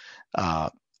object."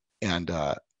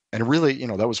 And really,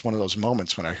 that was one of those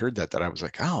moments when I heard that I was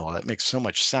like, oh, that makes so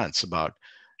much sense about,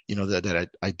 that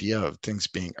idea of things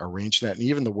being arranged, that, and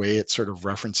even the way it sort of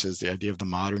references the idea of the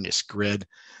modernist grid,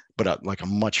 but like a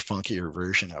much funkier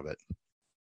version of it.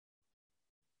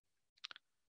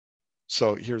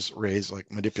 So here's Ray's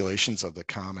like manipulations of the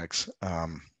comics.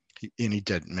 And he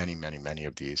did many, many, many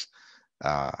of these.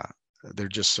 They're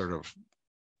just sort of,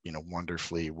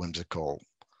 wonderfully whimsical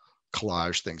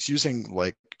collage things using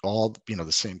like all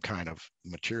the same kind of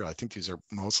material. I think these are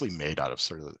mostly made out of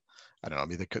sort of, I don't know, I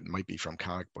mean they might be from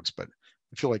comic books, but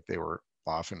I feel like they were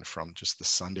often from just the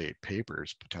Sunday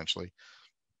papers potentially.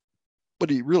 But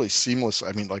he really seamless,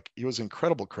 I mean, like he was an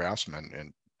incredible craftsman,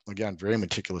 and again, very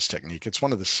meticulous technique. It's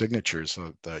one of the signatures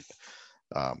of the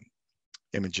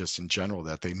Imagists in general,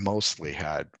 that they mostly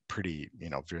had pretty,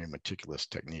 very meticulous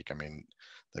technique. I mean,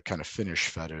 the kind of finish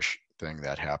fetish thing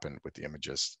that happened with the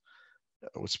Imagists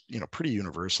was, pretty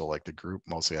universal. Like the group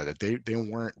mostly had it. They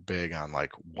weren't big on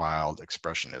like wild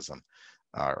expressionism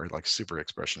or like super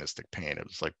expressionistic paint. It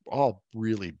was like all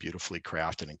really beautifully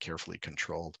crafted and carefully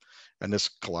controlled. And this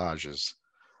collage is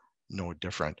no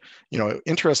different.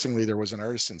 Interestingly, there was an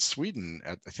artist in Sweden,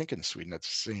 I think in Sweden at the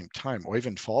same time,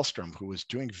 Oyvind Fahlström, who was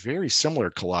doing very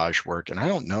similar collage work. And I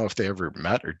don't know if they ever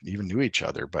met or even knew each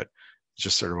other, but it's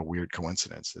just sort of a weird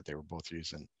coincidence that they were both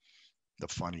using the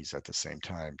funnies at the same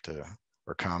time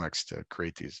or comics to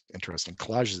create these interesting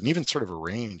collages, and even sort of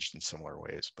arranged in similar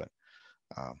ways. But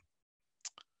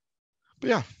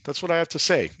yeah, that's what I have to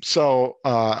say. So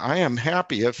I am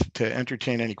happy to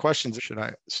entertain any questions. Should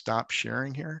I stop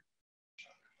sharing here?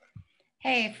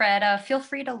 Hey, Fred, feel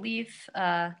free to leave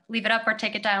it up or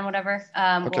take it down, whatever.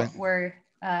 Okay.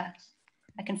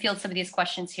 I can field some of these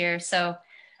questions here. So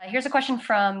here's a question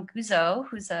from Guzo,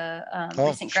 who's a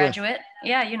recent graduate.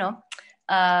 Yeah,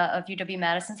 of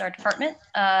UW-Madison's Art Department.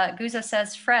 Guzo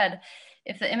says, Fred,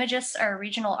 if the Imagists are a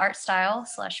regional art style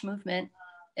 / movement,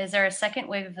 is there a second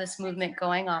wave of this movement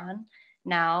going on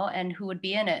now, and who would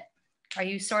be in it? Are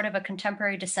you sort of a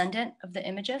contemporary descendant of the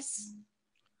Imagists?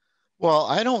 Well,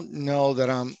 I don't know that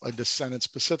I'm a descendant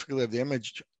specifically of the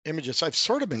Imagists. I've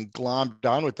sort of been glommed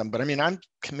on with them, but I mean, I'm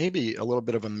maybe a little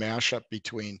bit of a mashup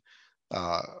between,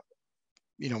 I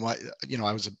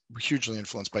was hugely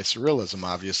influenced by surrealism,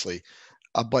 obviously,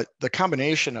 but the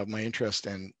combination of my interest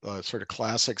in sort of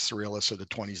classic surrealists of the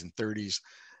 20s and 30s,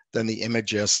 then the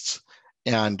Imagists,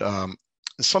 and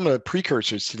some of the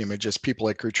precursors to the Imagists, people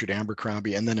like Gertrude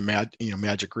Abercrombie, and then the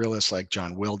magic realists like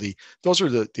John Wilde. Those are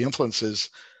the influences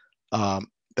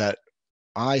that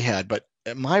I had. But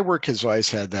my work has always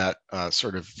had that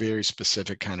sort of very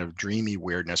specific kind of dreamy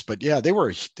weirdness. But yeah, they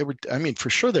were. I mean, for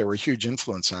sure, they were a huge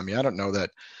influence on me. I don't know that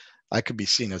I could be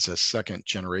seen as a second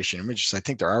generation Imagist. I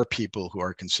think there are people who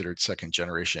are considered second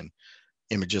generation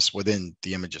Imagists within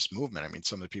the Imagist movement. I mean,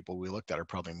 some of the people we looked at are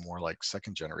probably more like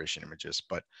second generation Imagists,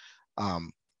 but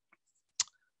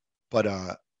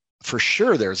for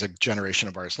sure there's a generation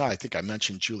of artists now. I think I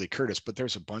mentioned Julie Curtis, but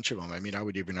there's a bunch of them. I mean, I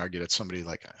would even argue that somebody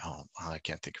like, I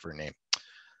can't think of her name.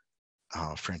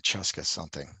 Francesca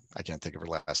something. I can't think of her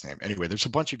last name. Anyway, there's a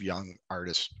bunch of young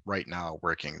artists right now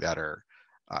working that are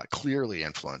clearly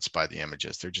influenced by the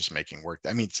Imagists. They're just making work.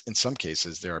 I mean, in some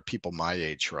cases, there are people my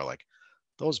age who are like,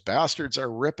 those bastards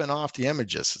are ripping off the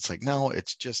Imagists. It's like, no,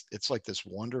 it's like this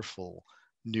wonderful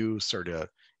new sort of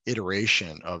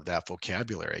iteration of that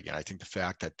vocabulary. Again, I think the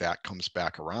fact that comes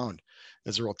back around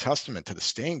is a real testament to the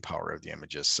staying power of the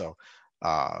Imagists. So,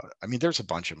 I mean, there's a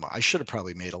bunch of them. I should have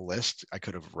probably made a list. I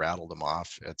could have rattled them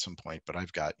off at some point, but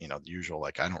I've got, the usual,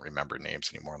 like, I don't remember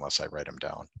names anymore unless I write them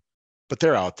down. But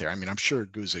they're out there. I mean, I'm sure,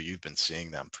 Guzo, you've been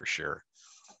seeing them for sure.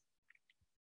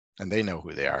 And they know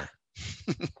who they are.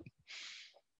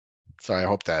 So I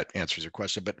hope that answers your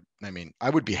question. But I mean,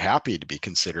 I would be happy to be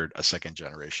considered a second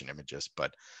generation Imagist,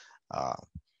 but I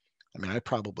mean, I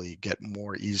probably get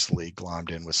more easily glommed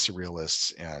in with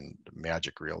surrealists and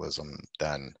magic realism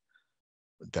than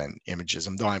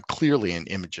Imagism, though I'm clearly an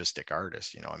imagistic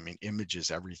artist. I mean, image is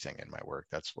everything in my work.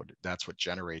 That's what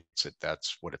generates it.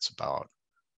 That's what it's about.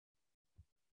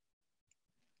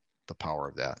 The power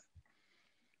of that.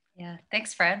 Yeah,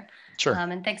 thanks, Fred. Sure.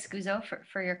 And thanks, Guzo,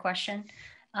 for your question.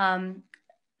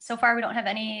 So far, we don't have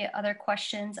any other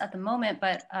questions at the moment,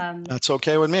 but that's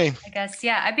okay with me. I guess,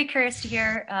 yeah, I'd be curious to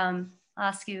hear, I'll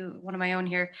ask you one of my own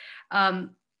here.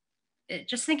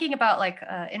 Just thinking about like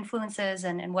influences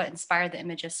and what inspired the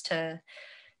Imagists to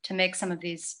make some of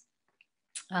these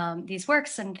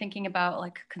works, and thinking about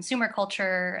like consumer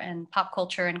culture and pop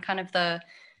culture and kind of the,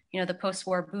 the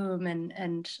post-war boom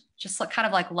and just like, kind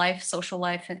of like life, social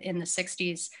life in the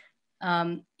 60s.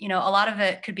 A lot of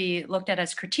it could be looked at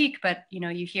as critique, but,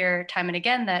 you hear time and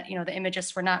again that, the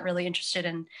Imagists were not really interested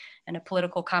in a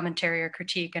political commentary or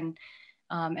critique. And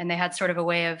they had sort of a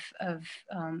way of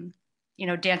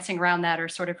dancing around that, or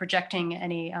sort of rejecting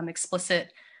any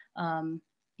explicit,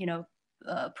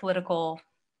 political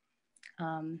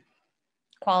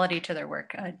quality to their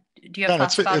work. Do you have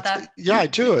thoughts about that? Yeah, I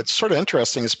do. It's sort of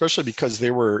interesting, especially because they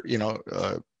were,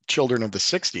 children of the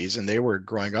 60s, and they were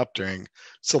growing up during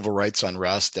civil rights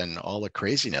unrest and all the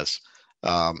craziness.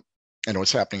 And it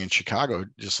was happening in Chicago,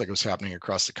 just like it was happening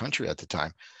across the country at the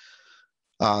time.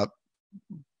 But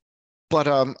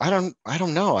I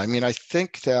don't know. I mean, I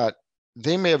think that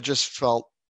they may have just felt,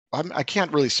 I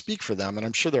can't really speak for them, and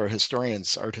I'm sure there are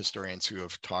art historians who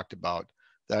have talked about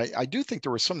that. I do think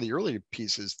there were some of the early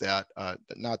pieces that,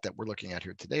 not that we're looking at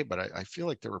here today, but I feel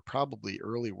like there were probably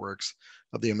early works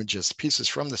of the Imagists, pieces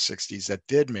from the 60s that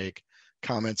did make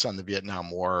comments on the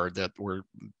Vietnam War that were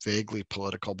vaguely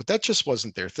political, but that just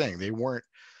wasn't their thing. They weren't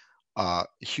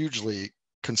hugely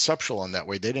conceptual in that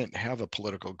way. They didn't have a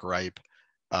political gripe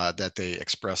that they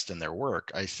expressed in their work.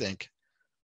 I think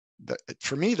that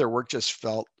for me, their work just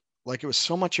felt like it was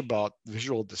so much about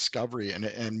visual discovery,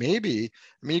 and maybe,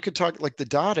 I mean, you could talk like the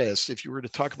Dadaists, if you were to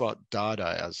talk about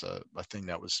Dada as a thing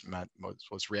that was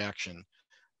reaction,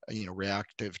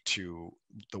 reactive to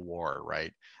the war,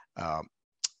 right?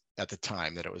 At the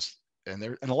time that it was, and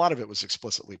a lot of it was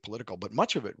explicitly political, but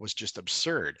much of it was just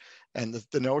absurd. And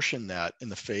the notion that in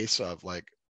the face of like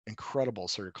incredible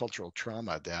sort of cultural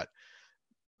trauma, that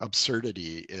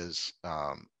absurdity is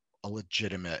a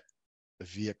legitimate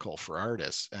vehicle for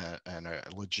artists, and a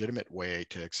legitimate way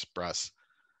to express,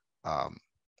 or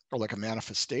like a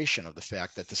manifestation of the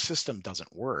fact that the system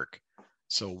doesn't work.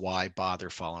 So why bother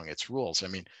following its rules? I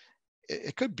mean,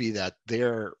 it could be that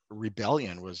their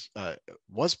rebellion was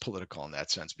political in that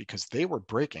sense, because they were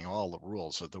breaking all the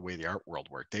rules of the way the art world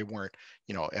worked. They weren't,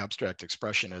 abstract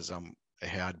expressionism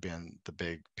had been the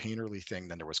big painterly thing.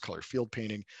 Then there was color field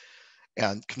painting,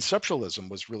 and conceptualism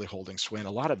was really holding sway. And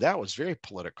a lot of that was very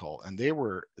political. And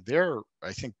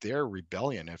I think their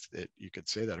rebellion, if you could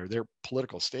say that, or their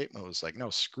political statement was like, no,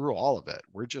 screw all of it.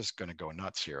 We're just going to go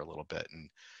nuts here a little bit and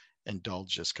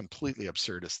indulge this completely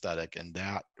absurd aesthetic. And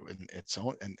that in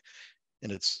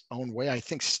its own way, I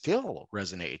think still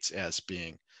resonates as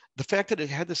being the fact that it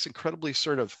had this incredibly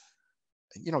sort of,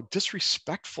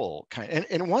 disrespectful kind, and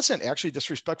it wasn't actually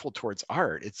disrespectful towards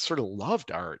art. It sort of loved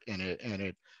art, and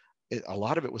it a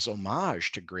lot of it was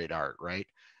homage to great art, right?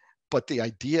 But the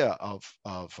idea of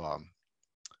the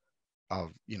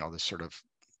sort of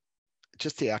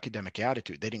just the academic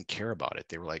attitude, they didn't care about it.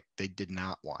 They were like, they did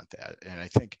not want that. And I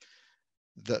think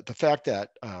the fact that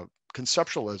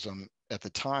conceptualism at the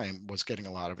time was getting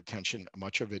a lot of attention,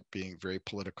 much of it being very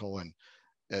political and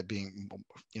being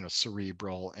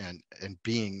cerebral and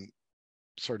being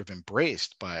sort of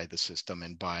embraced by the system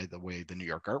and by the way the New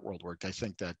York art world worked. I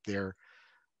think that their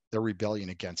rebellion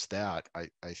against that, I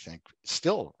think,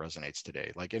 still resonates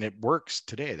today. Like, and it works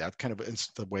today. That kind of, it's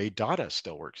the way Dada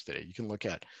still works today. You can look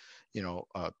at,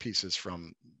 pieces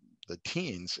from the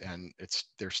teens, and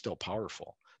they're still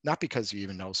powerful. Not because you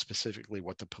even know specifically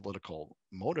what the political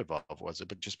motive of was it,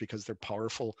 but just because they're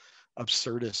powerful,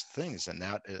 absurdist things. And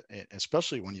that,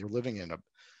 especially when you're living in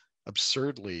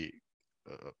absurdly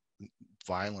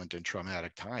violent and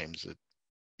traumatic times,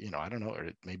 I don't know,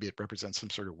 or maybe it represents some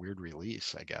sort of weird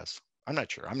release, I guess. I'm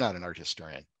not sure. I'm not an art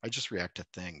historian. I just react to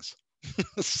things.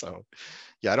 So,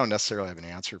 yeah, I don't necessarily have an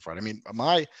answer for it. I mean,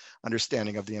 my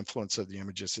understanding of the influence of the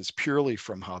Imagists is purely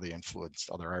from how they influenced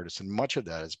other artists. And much of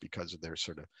that is because of their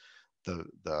sort of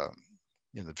the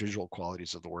visual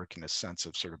qualities of the work, and a sense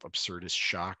of sort of absurdist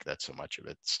shock that so much of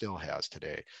it still has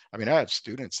today. I mean, I have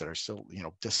students that are still,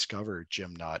 discover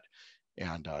Jim Nutt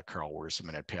and Carl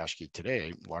Worseman at Paschke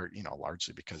today,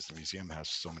 largely because the museum has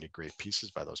so many great pieces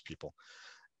by those people,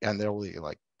 and they'll be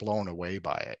like blown away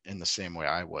by it in the same way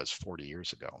I was 40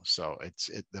 years ago. So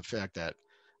the fact that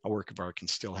a work of art can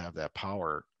still have that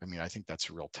power. I mean, I think that's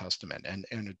a real testament, and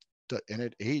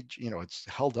it age, it's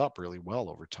held up really well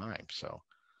over time. So,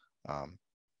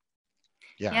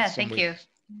 yeah. Thank you.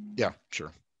 Yeah,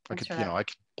 sure. I could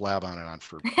blab on and on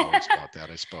for hours about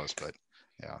that, I suppose, but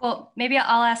Yeah. Well, maybe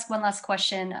I'll ask one last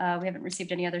question. We haven't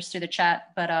received any others through the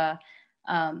chat, but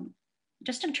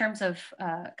just in terms of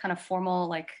kind of formal,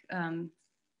 like,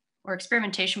 or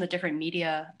experimentation with different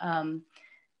media,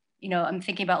 you know, I'm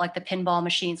thinking about like the pinball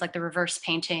machines, like the reverse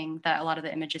painting that a lot of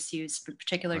the Imagists use, in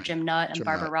particular Right. Jim Nutt and Jim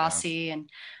Barbara Nutt, Rossi, and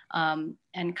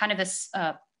kind of this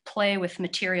play with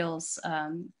materials,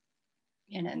 and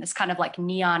this kind of like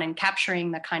neon, and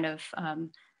capturing the kind of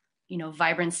you know,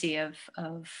 vibrancy of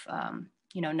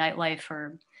you know, nightlife,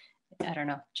 or I don't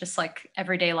know, just like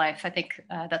everyday life. I think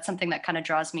that's something that kind of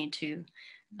draws me to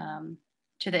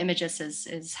the Imagists,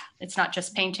 is it's not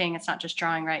just painting, it's not just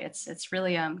drawing, right? It's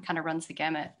really kind of runs the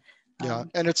gamut. yeah.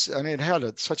 And it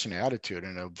had such an attitude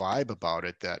and a vibe about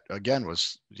it that, again,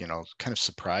 was, you know, kind of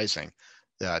surprising.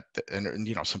 That, and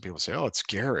you know, some people say, oh, it's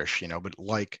garish, you know, but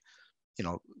like, you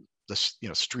know, this, you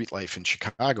know, street life in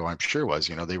Chicago, I'm sure was,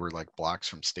 you know, they were like blocks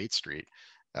from State Street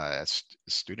as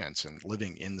students, and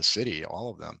living in the city,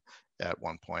 all of them at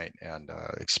one point, and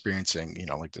experiencing, you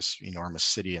know, like this enormous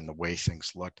city and the way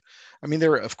things looked. I mean,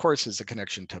 there, of course, is a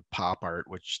connection to pop art,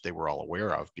 which they were all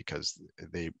aware of, because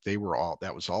they were all,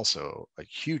 that was also a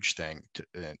huge thing to,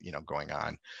 you know, going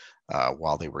on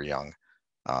while they were young,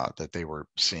 that they were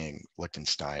seeing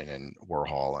Lichtenstein and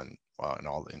Warhol and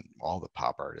all the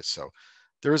pop artists. So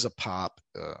there is a pop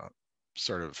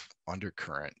sort of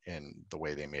undercurrent in the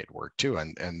way they made work too,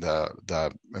 and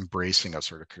the embracing of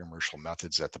sort of commercial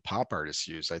methods that the pop artists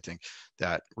use. I think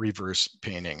that reverse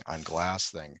painting on glass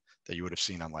thing that you would have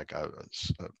seen on like a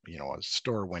you know, a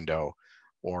store window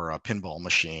or a pinball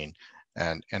machine,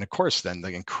 and of course then the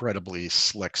incredibly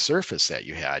slick surface that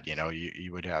you had, you know,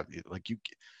 you would have, like, you,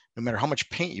 no matter how much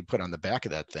paint you put on the back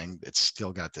of that thing, it's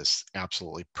still got this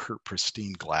absolutely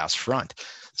pristine glass front.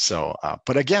 So,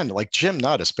 but again, like Jim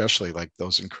Nutt, especially, like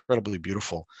those incredibly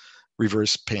beautiful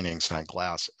reverse paintings on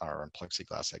glass, or on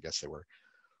plexiglass, I guess they were.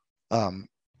 Well,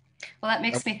 that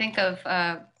makes me think of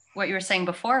what you were saying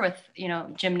before with, you know,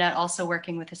 Jim Nutt also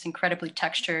working with this incredibly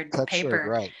textured paper.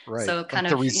 Right, right. So like kind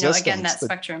the of, you know, again, resistance, that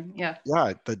spectrum. Yeah.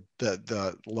 yeah,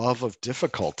 the love of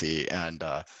difficulty, and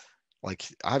like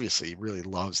obviously he really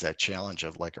loves that challenge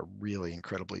of like a really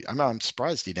incredibly, I'm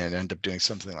surprised he didn't end up doing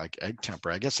something like Egg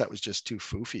Temper. I guess that was just too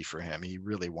foofy for him. He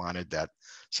really wanted that,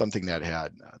 something that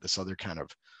had this other kind of,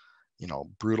 you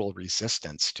know, brutal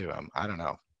resistance to him. I don't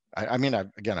know. I mean, I've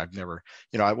never,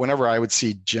 you know, whenever I would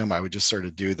see Jim, I would just sort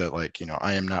of do the, like, you know,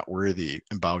 I am not worthy,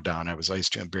 and bow down. I was always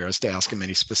too embarrassed to ask him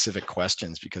any specific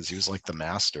questions because he was like the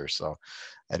master. So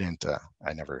I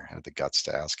never had the guts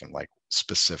to ask him like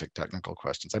specific technical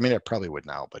questions. I mean, I probably would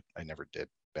now, but I never did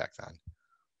back then.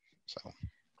 So.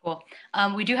 Cool.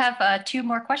 We do have 2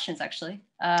 more questions, actually.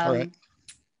 All right.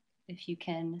 If you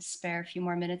can spare a few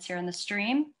more minutes here on the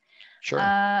stream. Sure.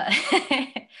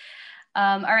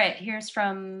 All right, here's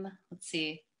from, let's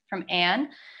see, from Anne.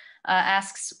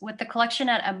 Asks, with the collection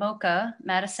at MMoCA,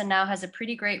 Madison now has a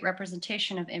pretty great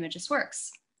representation of Imagist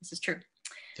works. This is true.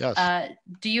 Yes.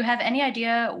 Do you have any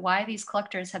idea why these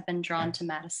collectors have been drawn to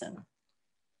Madison?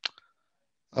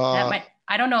 I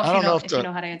don't know if you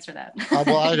know how to answer that.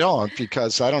 Well, I don't,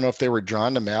 because I don't know if they were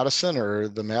drawn to Madison or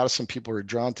the Madison people were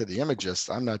drawn to the Imagists.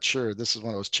 I'm not sure. This is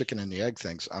one of those chicken and the egg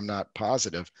things. I'm not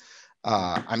positive.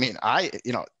 I mean,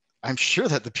 you know, I'm sure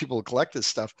that the people who collect this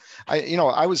stuff, you know,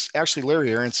 I was actually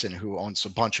Larry Aronson, who owns a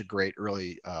bunch of great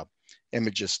early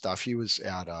Imagist stuff. He was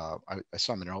at, I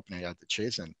saw him in an opening at the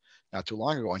Chazen not too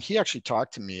long ago. And he actually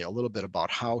talked to me a little bit about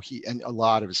how and a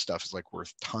lot of his stuff is like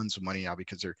worth tons of money now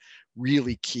because they're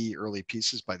really key early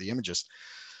pieces by the Imagists.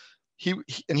 He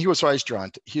was always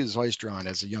drawn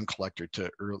as a young collector to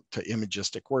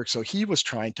imagistic work. So he was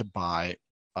trying to buy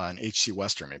an H.C.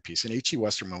 Westerman piece, and H.C.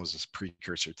 Westerman was this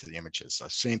precursor to the Imagists,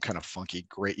 same kind of funky,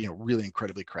 great, you know, really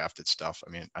incredibly crafted stuff. I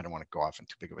mean, I don't want to go off in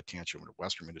too big of a tangent.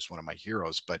 Westerman is one of my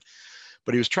heroes, but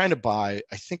he was trying to buy,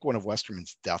 I think, one of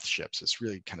Westerman's death ships, this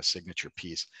really kind of signature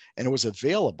piece, and it was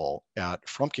available at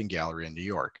Frumkin Gallery in New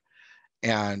York.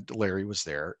 And Larry was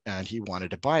there, and he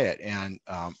wanted to buy it, and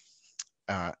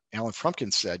Alan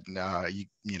Frumkin said, "No,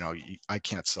 I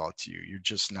can't sell it to you. You're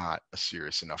just not a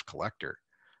serious enough collector.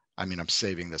 I mean, I'm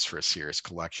saving this for a serious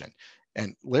collection."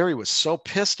 And Larry was so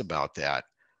pissed about that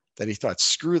he thought,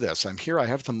 screw this. I'm here. I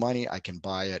have the money. I can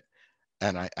buy it.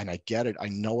 And I get it. I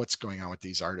know what's going on with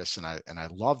these artists, and I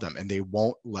love them, and they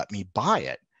won't let me buy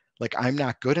it. Like, I'm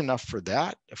not good enough for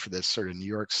that, for this sort of New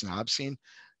York snob scene.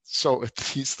 So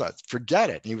he thought, forget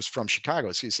it. And he was from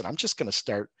Chicago. So he said, I'm just going to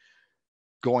start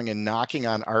going and knocking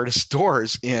on artists'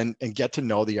 doors and get to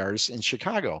know the artists in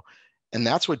Chicago. And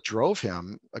that's what drove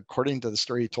him, according to the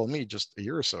story he told me just a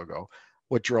year or so ago,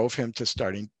 what drove him to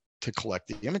starting to collect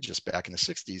the Imagists back in the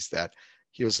 60s, that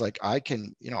he was like, I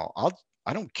can,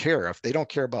 I don't care if they don't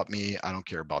care about me. I don't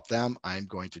care about them. I'm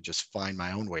going to just find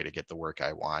my own way to get the work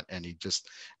I want. And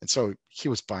so he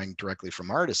was buying directly from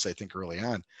artists, I think, early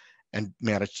on, and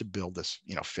managed to build this,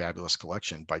 fabulous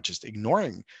collection by just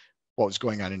ignoring what was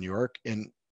going on in New York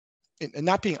and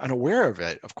not being unaware of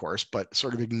it, of course, but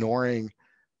sort of ignoring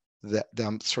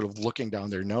them sort of looking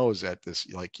down their nose at this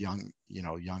like young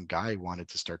guy who wanted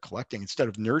to start collecting. Instead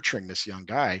of nurturing this young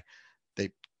guy, they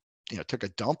took a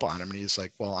dump on him, and he's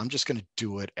like, well, I'm just going to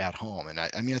do it at home. And I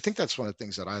mean, I think that's one of the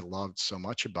things that I loved so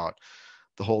much about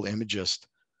the whole Imagist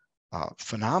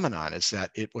phenomenon, is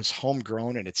that it was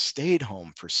homegrown and it stayed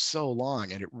home for so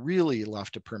long, and it really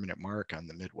left a permanent mark on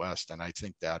the Midwest. And I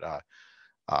think that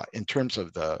in terms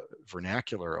of the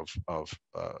vernacular of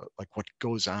like what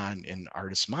goes on in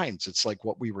artists' minds, it's like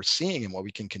what we were seeing and what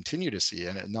we can continue to see.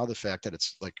 And now the fact that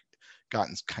it's like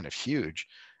gotten kind of huge,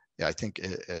 yeah, I think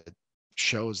it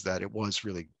shows that it was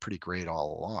really pretty great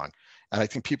all along. And I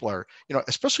think people are,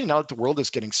 especially now that the world is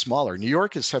getting smaller, New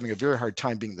York is having a very hard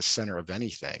time being the center of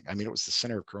anything. I mean, it was the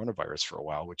center of coronavirus for a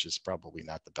while, which is probably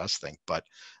not the best thing, but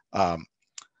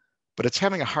it's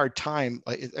having a hard time.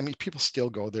 I mean, people still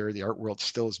go there. The art world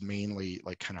still is mainly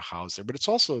like kind of housed there, but it's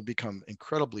also become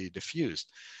incredibly diffused.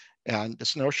 And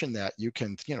this notion that you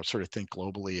can, sort of think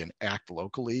globally and act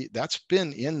locally, that's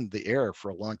been in the air for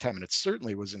a long time. And it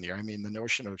certainly was in the air. I mean, the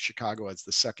notion of Chicago as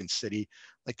the second city,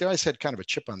 like they always had kind of a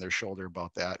chip on their shoulder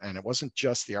about that. And it wasn't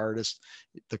just the artists,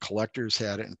 the collectors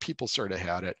had it, and people sort of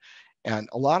had it. And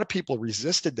a lot of people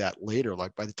resisted that later.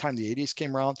 Like by the time the 80s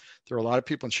came around, there were a lot of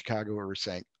people in Chicago who were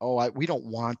saying, oh, we don't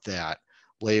want that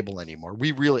label anymore.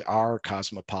 We really are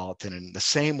cosmopolitan in the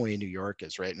same way New York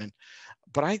is, right?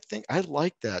 But I think I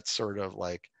like that sort of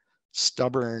like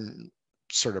stubborn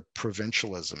sort of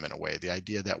provincialism in a way, the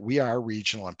idea that we are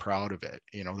regional and proud of it,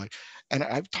 like, and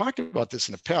I've talked about this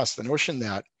in the past, the notion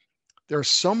that there are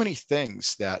so many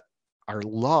things that are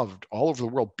loved all over the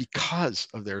world because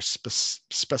of their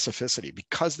specificity,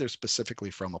 because they're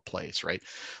specifically from a place, right?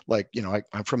 Like,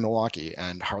 I'm from Milwaukee,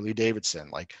 and Harley Davidson,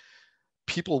 like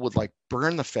people would like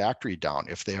burn the factory down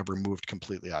if they ever moved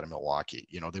completely out of Milwaukee.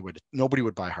 Nobody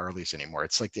would buy Harleys anymore.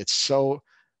 It's like, it's so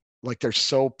like, they're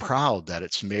so proud that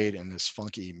it's made in this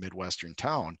funky Midwestern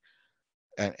town.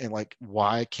 And like,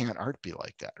 why can't art be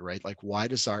like that, right? Like, why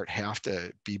does art have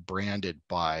to be branded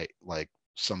by like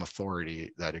some authority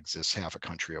that exists half a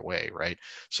country away, right?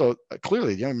 So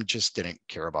clearly the just didn't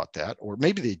care about that, or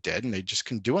maybe they did and they just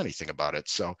couldn't do anything about it.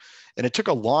 So, and it took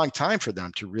a long time for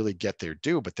them to really get their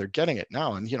due, but they're getting it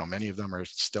now. And many of them are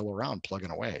still around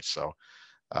plugging away. So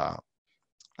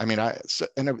I mean,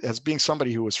 and as being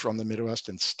somebody who was from the Midwest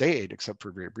and stayed, except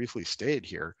for very briefly, stayed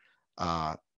here,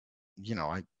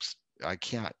 I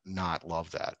can't not love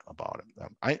that about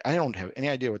him. I don't have any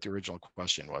idea what the original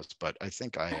question was, but I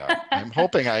think I'm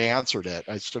hoping I answered it.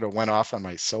 I sort of went off on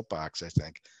my soapbox, I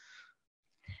think.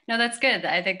 No, that's good.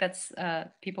 I think that's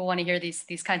people want to hear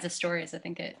these kinds of stories. I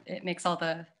think it makes all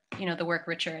the the work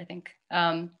richer, I think.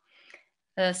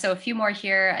 So a few more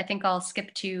here. I think I'll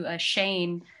skip to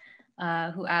Shane,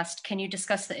 who asked, can you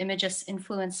discuss the Imagist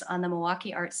influence on the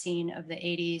Milwaukee art scene of the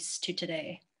 80s to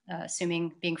today?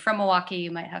 Assuming being from Milwaukee, you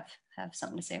might have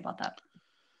something to say about that.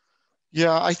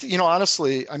 Yeah,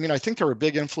 honestly, I mean, I think they were a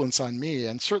big influence on me,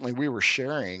 and certainly we were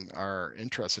sharing our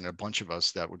interest in a bunch of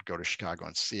us that would go to Chicago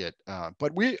and see it.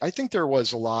 But I think there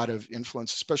was a lot of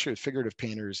influence, especially with figurative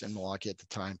painters in Milwaukee at the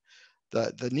time.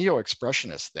 The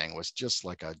neo-expressionist thing was just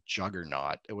like a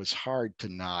juggernaut. It was hard to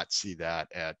not see that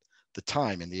at the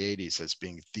time in the 80s as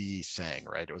being the thing,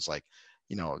 right? It was like,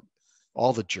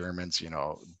 all the Germans,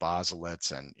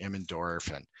 Baselitz and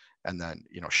Immendorf and then,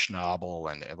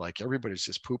 Schnabel and like everybody's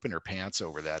just pooping their pants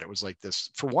over that. It was like this,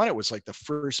 for one, it was like the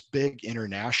first big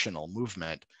international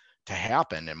movement to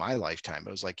happen in my lifetime.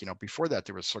 It was like, before that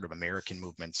there was sort of American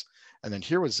movements. And then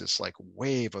here was this like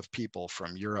wave of people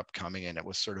from Europe coming in. It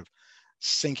was sort of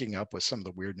syncing up with some of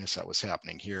the weirdness that was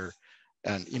happening here.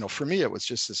 And, for me, it was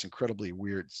just this incredibly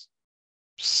weird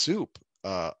soup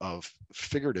of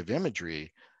figurative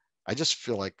imagery. I just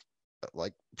feel like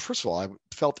first of all, I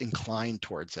felt inclined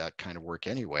towards that kind of work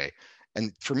anyway.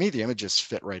 And for me, the images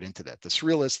fit right into that. The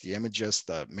surrealist, the imagist,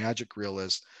 the magic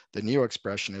realist, the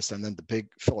neo-expressionist, and then the big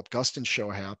Philip Guston show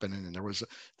happened. And there was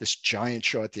this giant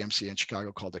show at the MCA in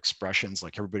Chicago called Expressions.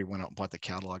 Like everybody went out and bought the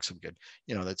catalog. So good,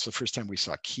 that's the first time we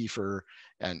saw Kiefer.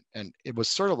 And it was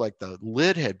sort of like the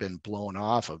lid had been blown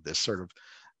off of this sort of,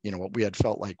 what we had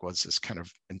felt like was this kind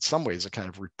of, in some ways, a kind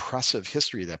of repressive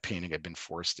history that painting had been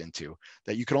forced into,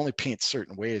 that you could only paint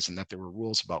certain ways and that there were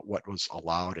rules about what was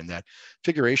allowed, and that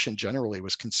figuration generally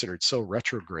was considered so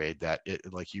retrograde that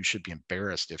like you should be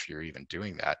embarrassed if you're even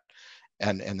doing that.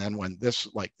 And then when this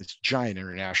giant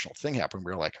international thing happened,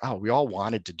 we were like, oh, we all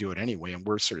wanted to do it anyway. And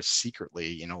we're sort of secretly,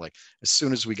 you know, like as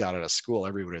soon as we got out of school,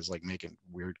 everybody was like making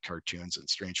weird cartoons and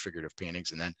strange figurative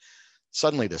paintings. And then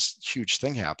suddenly this huge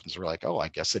thing happens. We're like, oh, I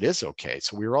guess it is okay.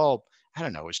 So we were all, I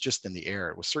don't know, it was just in the air.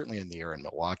 It was certainly in the air in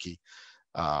Milwaukee.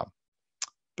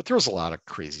 But there was a lot of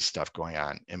crazy stuff going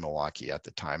on in Milwaukee at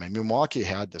the time. And Milwaukee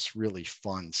had this really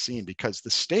fun scene because the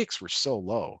stakes were so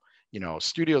low. You know,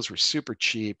 studios were super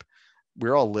cheap. We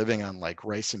were all living on like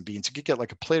rice and beans. You could get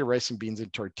like a plate of rice and beans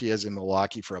and tortillas in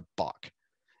Milwaukee for $1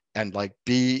 and like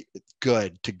be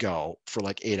good to go for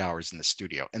like 8 hours in the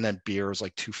studio. And then beer was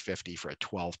like $2.50 for a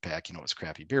 12 pack. You know, it was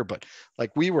crappy beer, but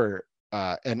like we were,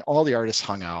 and all the artists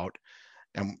hung out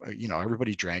and, you know,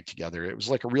 everybody drank together. It was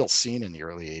like a real scene in the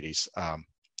early 80s.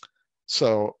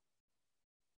 So,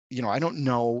 you know, I don't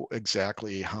know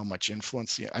exactly how much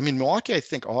influence. I mean, Milwaukee, I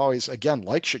think always, again,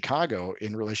 like Chicago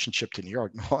in relationship to New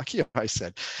York, Milwaukee, I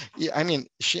said, yeah, I mean,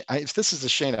 if this is a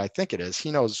Shane, I think it is,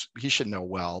 he should know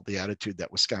well the attitude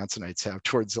that Wisconsinites have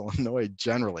towards Illinois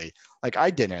generally. Like I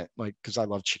didn't, like, because I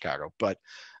loved Chicago, but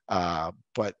I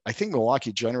think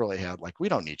Milwaukee generally had like, we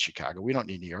don't need Chicago. We don't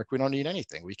need New York. We don't need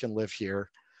anything. We can live here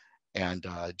and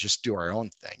just do our own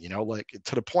thing, you know, like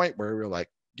to the point where we're like,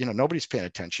 you know, nobody's paying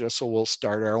attention to us, so we'll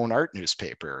start our own art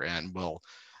newspaper and we'll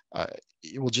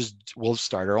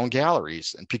start our own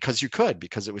galleries, and because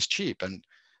it was cheap, and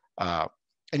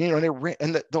you know,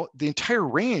 and the entire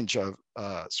range of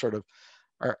sort of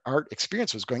our art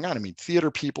experience was going on. I mean, theater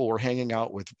people were hanging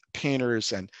out with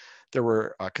painters, and there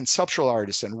were conceptual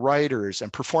artists and writers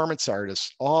and performance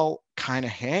artists all kind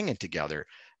of hanging together,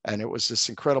 and it was this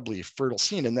incredibly fertile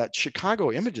scene. And that Chicago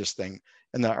Imagists thing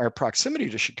and our proximity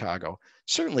to Chicago,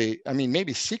 certainly, I mean,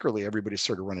 maybe secretly everybody's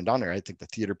sort of running down there. I think the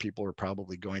theater people were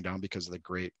probably going down because of the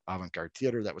great avant-garde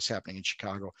theater that was happening in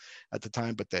Chicago at the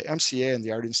time. But the MCA and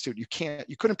the Art Institute,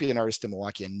 you couldn't be an artist in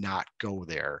Milwaukee and not go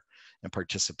there and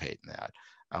participate in that.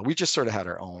 We just sort of had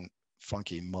our own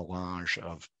funky melange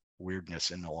of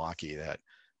weirdness in Milwaukee that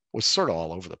was sort of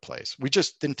all over the place. We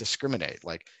just didn't discriminate.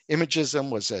 Like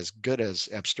Imagism was as good as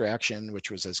abstraction,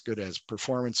 which was as good as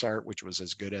performance art, which was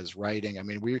as good as writing. I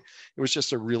mean, it was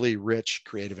just a really rich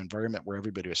creative environment where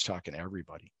everybody was talking to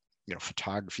everybody, you know,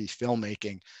 photography,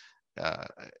 filmmaking.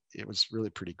 It was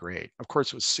really pretty great. Of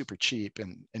course, it was super cheap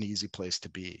and an easy place to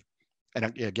be. And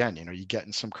again, you know, you get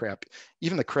in some crap,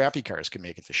 even the crappy cars could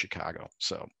make it to Chicago.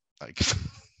 So like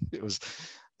it was,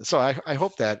 so I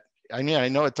hope that, I mean, I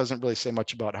know it doesn't really say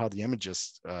much about how the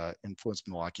Imagists influenced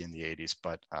Milwaukee in the 80s,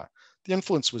 but the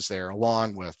influence was there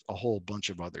along with a whole bunch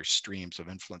of other streams of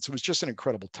influence. It was just an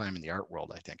incredible time in the art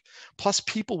world, I think. Plus,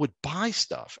 people would buy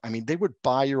stuff. I mean, they would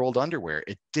buy your old underwear.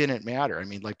 It didn't matter. I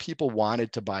mean, like people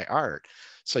wanted to buy art.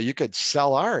 So you could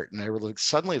sell art. And they were like,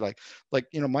 suddenly like,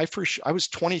 you know, I was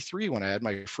 23 when I had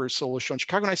my first solo show in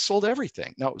Chicago, and I sold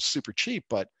everything. Now it was super cheap,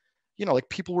 but, you know, like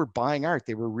people were buying art.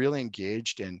 They were really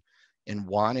engaged in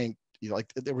wanting, you know,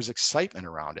 like there was excitement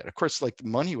around it. Of course, like the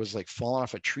money was like falling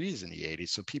off of trees in the 80s.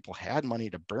 So people had money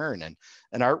to burn,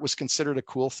 and art was considered a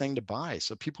cool thing to buy.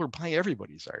 So people were buying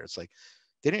everybody's art. It's like,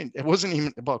 it wasn't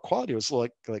even about quality. It was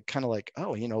like kind of like,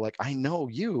 oh, you know, like I know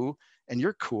you and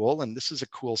you're cool and this is a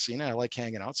cool scene and I like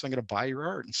hanging out. So I'm going to buy your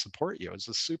art and support you. It was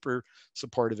a super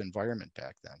supportive environment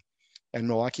back then. And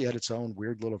Milwaukee had its own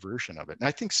weird little version of it. And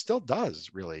I think still does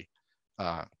really,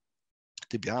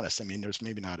 to be honest. I mean, there's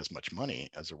maybe not as much money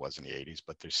as there was in the 80s,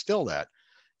 but there's still that,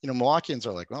 you know, Milwaukeeans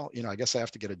are like, well, you know, I guess I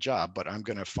have to get a job, but I'm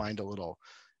going to find a little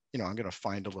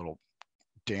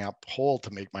damp hole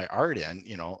to make my art in.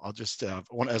 You know, I'll just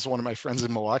as one of my friends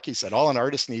in Milwaukee said, all an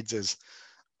artist needs is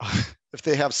if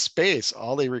they have space,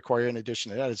 all they require in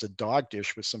addition to that is a dog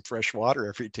dish with some fresh water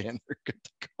every day and they're good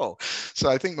to go.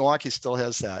 So I think Milwaukee still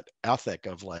has that ethic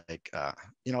of like,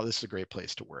 you know, this is a great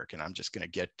place to work and I'm just going to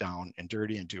get down and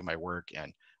dirty and do my work.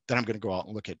 And then I'm going to go out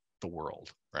and look at the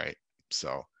world. Right.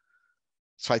 So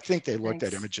I think they looked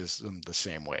at Imagism the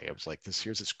same way. It was like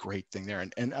here's this great thing there.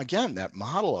 And again, that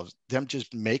model of them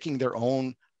just making their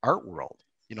own art world,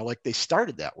 you know, like they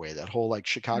started that way, that whole like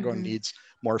Chicago needs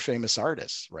more famous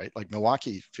artists, right? Like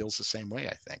Milwaukee feels the same way,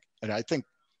 I think. And I think,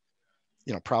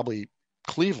 you know, probably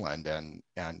Cleveland and,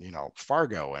 you know,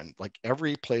 Fargo and like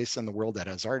every place in the world that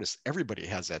has artists, everybody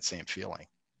has that same feeling.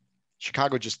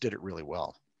 Chicago just did it really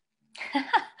well.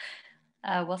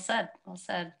 Well said.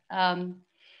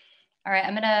 All right,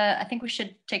 I think we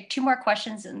should take 2 more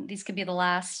questions and these could be the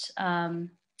last.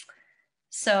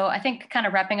 So I think kind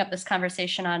of wrapping up this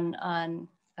conversation on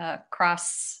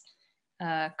cross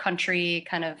country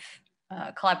kind of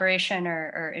collaboration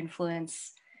or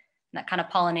influence, that kind of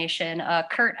pollination.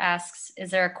 Kurt asks, is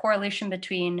there a correlation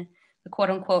between the quote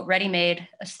unquote ready-made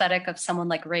aesthetic of someone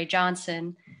like Ray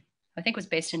Johnson, I think was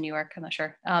based in New York, I'm not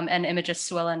sure, and Imagists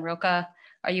Suella and Roca.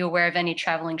 Are you aware of any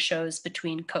traveling shows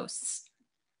between coasts?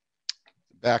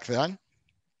 Back then?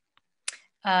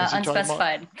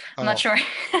 Unspecified. I'm not sure.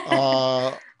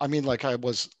 I mean, like I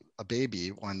was a baby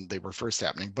when they were first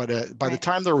happening, but by the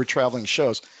time there were traveling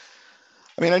shows,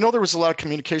 I mean, I know there was a lot of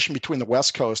communication between the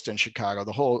West Coast and Chicago,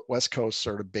 the whole West Coast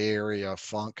sort of Bay Area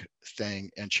funk thing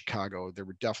and Chicago. There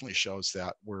were definitely shows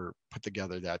that were put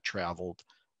together that traveled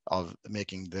of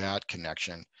making that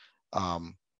connection.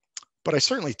 But I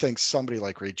certainly think somebody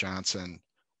like Ray Johnson,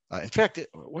 in fact,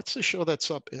 what's the show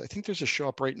that's up? I think there's a show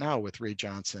up right now with Ray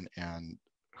Johnson and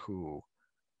who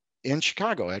in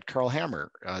Chicago at Carl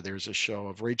Hammer. There's a show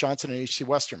of Ray Johnson and H.C.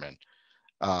 Westerman.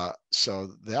 So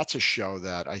that's a show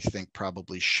that I think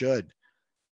probably should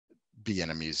be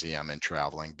in a museum and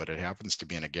traveling, but it happens to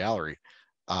be in a gallery,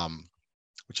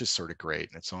 which is sort of great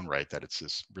in its own right that it's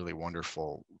this really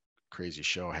wonderful, crazy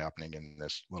show happening in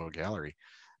this little gallery.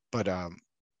 But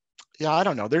yeah, I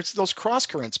don't know. There's those cross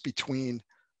currents between,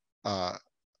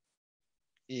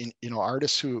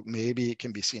 artists who maybe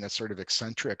can be seen as sort of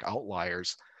eccentric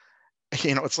outliers.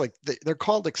 It's like they're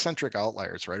called eccentric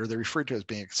outliers, right? Or they're referred to as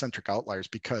being eccentric outliers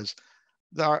because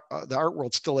the art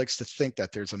world still likes to think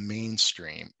that there's a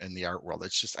mainstream in the art world.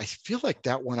 It's just, I feel like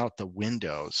that went out the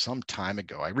window some time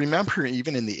ago. I remember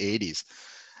even in the 80s,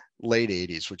 late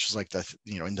 80s, which is like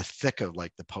in the thick of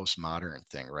like the postmodern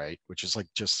thing, right? Which is like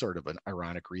just sort of an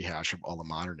ironic rehash of all the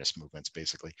modernist movements,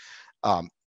 basically. I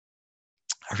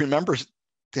remember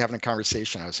having a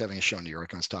conversation. I was having a show in New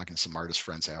York and I was talking to some artist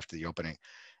friends after the opening.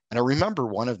 And I remember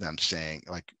one of them saying,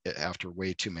 like, after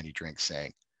way too many drinks,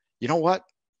 saying, you know what?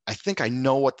 I think I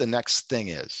know what the next thing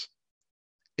is.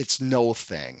 It's no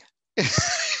thing.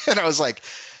 And I was like,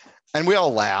 and we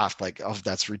all laughed like, oh,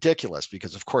 that's ridiculous,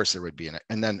 because of course there would be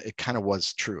and then it kind of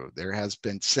was true. There has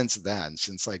been since then,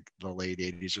 since like the late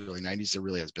 80s, early 90s, there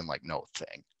really has been like no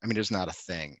thing. I mean, there's not a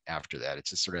thing after that.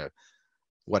 It's just sort of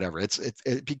whatever.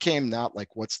 It became not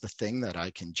like, what's the thing that I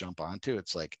can jump onto?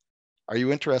 It's like, are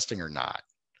you interesting or not?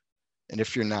 And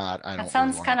if you're not, I don't. That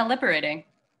sounds kind of liberating.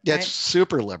 Yeah, right? It's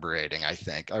super liberating, I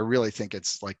think. I really think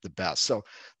it's like the best. So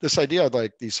this idea of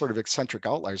like these sort of eccentric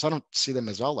outliers, I don't see them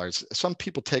as outliers. Some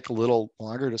people take a little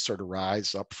longer to sort of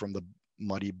rise up from the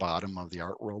muddy bottom of the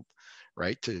art world,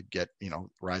 right? To get,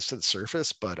 rise to the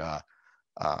surface. But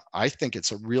I think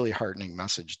it's a really heartening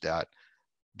message that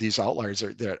these outliers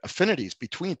are, that affinities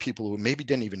between people who maybe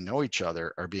didn't even know each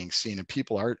other are being seen, and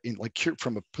people are in like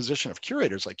from a position of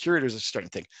curators. Like curators are starting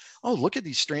to think, oh, look at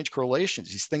these strange correlations,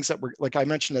 these things that were, like I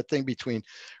mentioned that thing between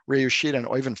Ray Yoshida and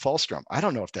Oyvind Falstrom. I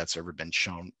don't know if that's ever been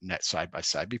shown net side by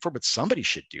side before, but somebody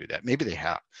should do that. Maybe they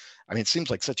have. I mean, it seems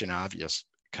like such an obvious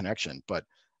connection, but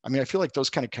I mean, I feel like those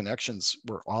kind of connections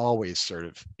were always sort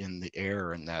of in the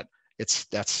air, and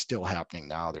that's still happening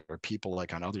now. There are people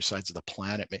like on other sides of the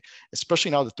planet,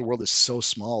 especially now that the world is so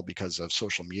small because of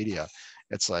social media.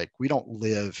 It's like we don't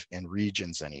live in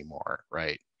regions anymore,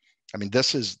 right? I mean,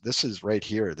 this is right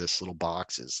here. This little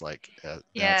box is like.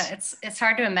 Yeah, it's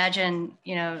hard to imagine,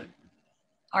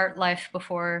 art life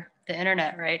before the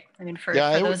internet, right? I mean, for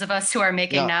those of us who are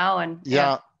making now, and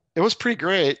it was pretty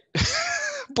great,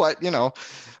 but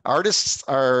artists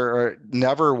are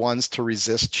never ones to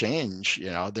resist change.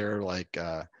 They're like,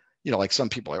 like some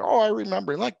people are, oh, I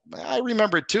remember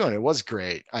it too. And it was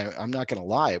great. I'm not going to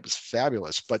lie. It was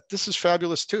fabulous, but this is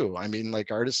fabulous too. I mean,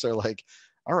 like artists are like,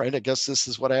 all right, I guess this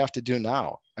is what I have to do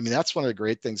now. I mean, that's one of the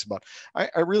great things about,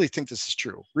 I really think this is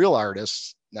true. Real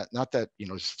artists, not that,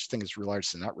 such thing as real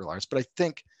artists and not real artists, but I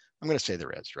think I'm going to say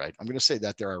there is, right? I'm going to say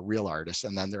that there are real artists,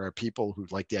 and then there are people who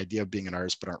like the idea of being an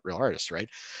artist, but aren't real artists, right?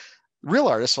 Real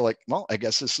artists are like, well, I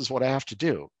guess this is what I have to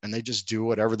do. And they just do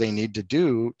whatever they need to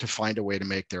do to find a way to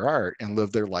make their art and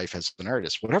live their life as an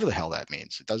artist, whatever the hell that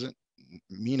means. It doesn't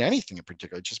mean anything in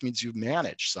particular. It just means you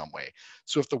manage some way.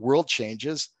 So if the world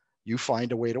changes, you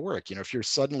find a way to work. If you're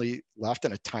suddenly left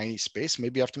in a tiny space,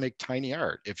 maybe you have to make tiny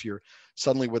art. If you're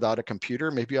suddenly without a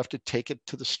computer, maybe you have to take it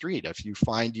to the street. If you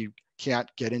find you can't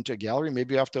get into a gallery,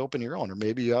 maybe you have to open your own, or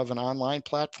maybe you have an online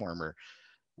platform or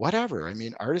whatever. I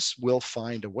mean, artists will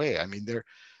find a way. I mean,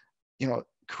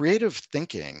 creative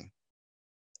thinking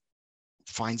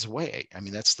finds a way. I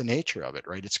mean, that's the nature of it,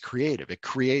 right? It's creative. It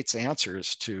creates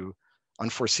answers to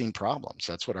unforeseen problems.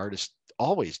 That's what artists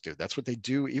always do. That's what they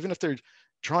do. Even if they're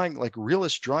drawing like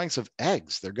realist drawings of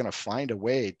eggs, they're going to find a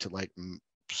way to like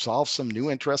solve some new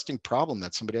interesting problem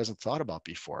that somebody hasn't thought about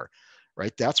before,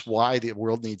 right? That's why the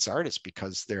world needs artists,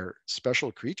 because they're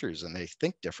special creatures and they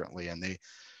think differently and they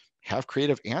have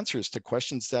creative answers to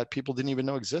questions that people didn't even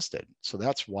know existed. So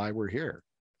that's why we're here.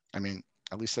 I mean,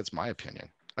 At least that's my opinion.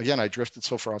 Again, I drifted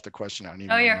so far off the question. I don't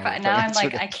even Oh, you're know fine. if Now I I'm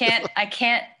like, answered I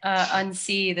can't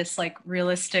unsee this like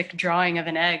realistic drawing of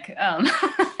an egg. and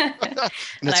And I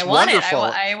it's want it. wonderful.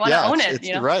 I want to Yeah, own it's it,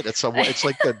 it's right. It's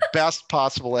like the best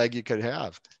possible egg you could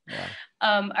have. Yeah.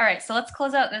 All right, so let's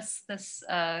close out this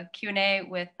Q&A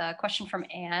with a question from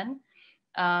Anne,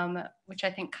 which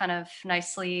I think kind of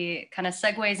nicely kind of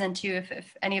segues into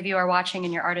if any of you are watching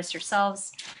and you're artists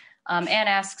yourselves. Anne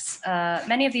asks,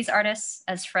 many of these artists,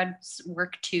 as Fred's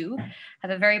work too,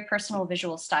 have a very personal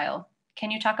visual style.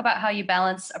 Can you talk about how you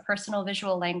balance a personal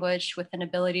visual language with an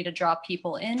ability to draw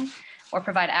people in or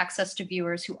provide access to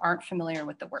viewers who aren't familiar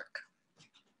with the work?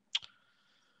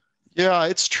 Yeah,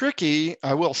 it's tricky.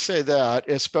 I will say that,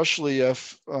 especially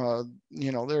if,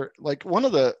 they're like one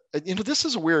of the, this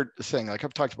is a weird thing. Like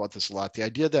I've talked about this a lot. The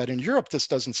idea that in Europe, this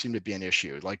doesn't seem to be an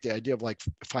issue. Like the idea of like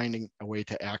finding a way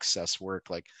to access work.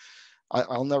 Like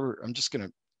I'm just going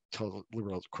to tell a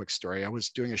little quick story. I was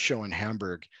doing a show in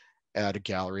Hamburg at a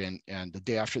gallery, and the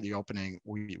day after the opening,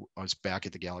 I was back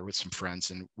at the gallery with some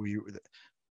friends, and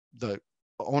the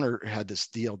owner had this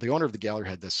deal. The owner of the gallery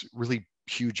had this really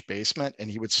huge basement,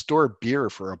 and he would store beer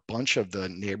for a bunch of the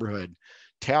neighborhood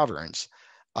taverns.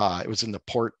 It was in the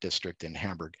Port District in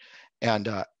Hamburg. And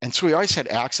so we always had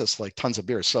access to like tons of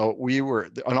beer. So we were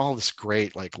on all this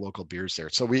great like local beers there.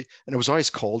 So and it was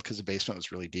always cold because the basement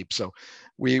was really deep. So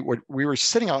we were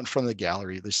sitting out in front of the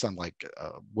gallery. There's some like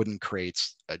wooden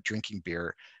crates drinking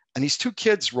beer. And these two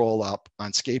kids roll up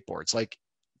on skateboards, like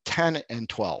 10 and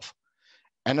 12.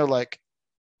 And they're like,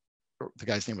 the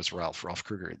guy's name was Ralph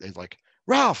Kruger. They're like,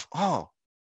 Ralph, oh,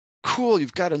 cool,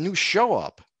 you've got a new show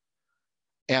up.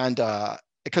 And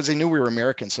because they knew we were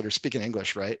Americans, so they're speaking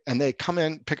English, right? And they come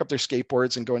in, pick up their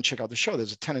skateboards and go and check out the show.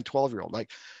 There's a 10 and 12-year-old.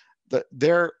 Like they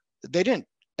didn't,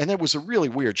 and it was a really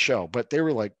weird show, but they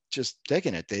were like just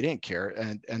digging it. They didn't care.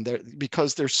 And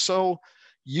because they're so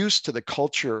used to the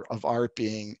culture of art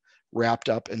being wrapped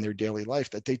up in their daily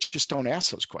life that they just don't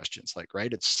ask those questions. Like,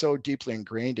 right, it's so deeply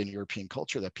ingrained in European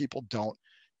culture that people don't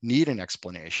need an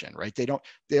explanation, right?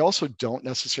 They also don't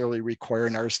necessarily require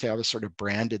an artist to have a sort of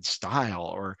branded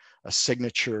style or a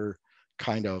signature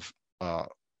kind of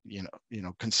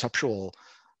conceptual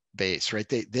base, right?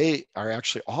 They are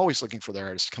actually always looking for their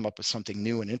artists to come up with something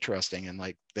new and interesting, and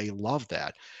like they love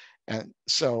that. And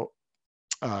so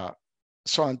on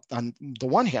the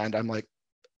one hand, I'm like,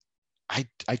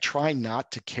 I try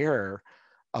not to care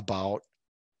about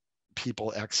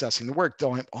people accessing the work,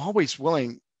 though I'm always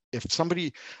willing,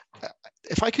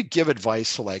 if I could give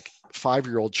advice to like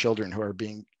 5-year-old children who are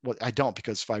being, well, I don't,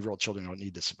 because 5-year-old children don't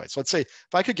need this advice. So let's say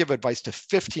if I could give advice to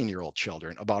 15-year-old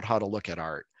children about how to look at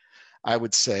art, I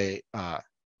would say,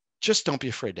 just don't be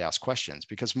afraid to ask questions,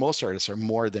 because most artists are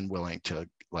more than willing to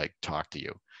like talk to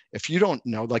you. If you don't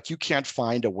know, like you can't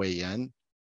find a way in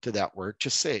to that work,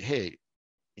 just say, hey,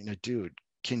 dude,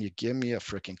 can you give me a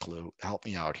freaking clue? Help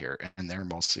me out here. And they're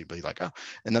mostly be like, oh,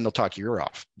 and then they'll talk your ear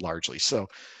off largely. So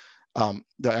the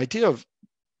idea of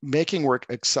making work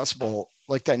accessible,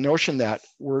 like that notion that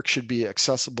work should be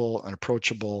accessible and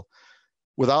approachable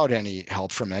without any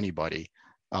help from anybody.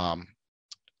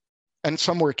 And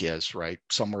some work is, right?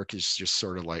 Some work is just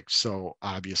sort of like so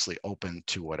obviously open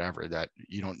to whatever that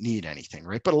you don't need anything,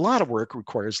 right? But a lot of work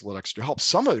requires a little extra help.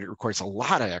 Some of it requires a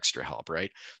lot of extra help,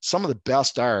 right? Some of the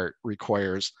best art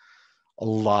requires a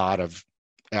lot of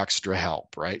extra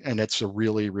help, right? And it's a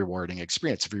really rewarding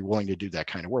experience if you're willing to do that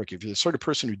kind of work. If you're the sort of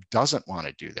person who doesn't want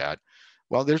to do that,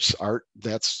 well, there's art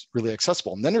that's really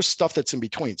accessible. And then there's stuff that's in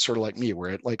between, sort of like me, where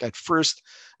it, like at first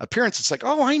appearance, it's like,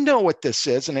 oh, I know what this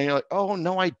is. And then you're like, oh,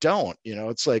 no, I don't.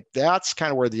 It's like, that's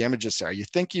kind of where the images are. You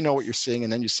think you know what you're seeing,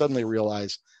 and then you suddenly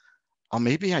realize, oh,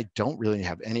 maybe I don't really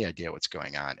have any idea what's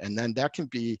going on. And then that can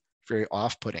be very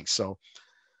off-putting. So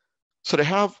to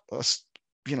have a,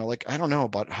 like, I don't know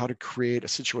about how to create a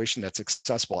situation that's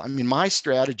accessible. I mean, my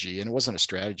strategy, and it wasn't a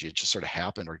strategy, it just sort of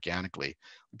happened organically,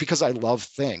 because I love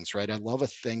things, right? I love a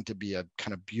thing to be a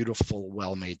kind of beautiful,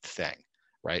 well-made thing,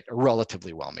 right? Or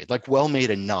relatively well-made, like well-made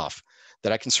enough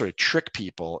that I can sort of trick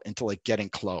people into like getting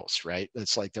close, right?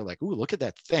 It's like, they're like, ooh, look at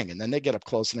that thing. And then they get up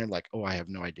close and they're like, oh, I have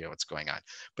no idea what's going on.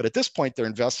 But at this point, they're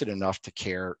invested enough to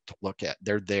care, to look at,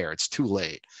 they're there. It's too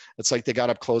late. It's like they got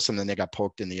up close and then they got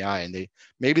poked in the eye, and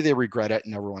maybe they regret it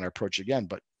and never want to approach again.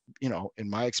 But, in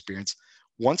my experience,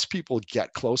 once people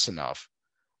get close enough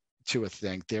to a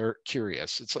thing, they're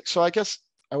curious. It's like, so I guess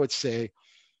I would say,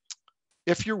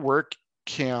 if your work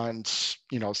can,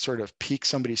 sort of pique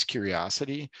somebody's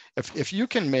curiosity, if you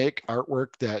can make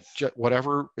artwork that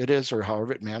whatever it is, or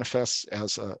however it manifests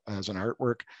as an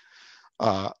artwork,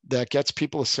 that gets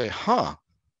people to say, huh,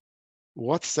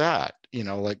 what's that?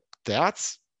 Like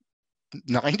that's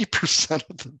 90%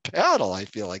 of the battle. I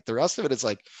feel like the rest of it is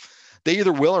like, they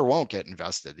either will or won't get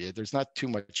invested. There's not too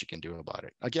much you can do about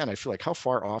it. Again, I feel like, how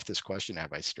far off this question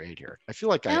have I strayed here? I feel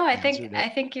like No, I think answered it. I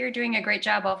think you're doing a great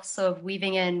job also of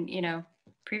weaving in,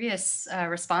 previous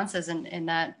responses and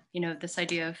that, this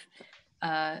idea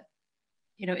of,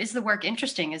 is the work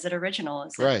interesting? Is it original?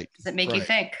 Right. Does it make you Right.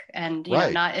 think? And,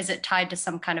 Right. not, is it tied to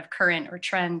some kind of current or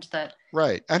trend that,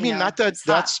 Right. I mean, not that is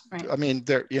that's, hot, right? I mean,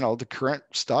 there, the current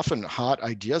stuff and hot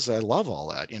ideas, I love all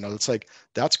that. It's like,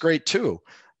 that's great too.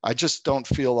 I just don't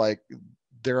feel like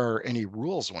there are any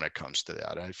rules when it comes to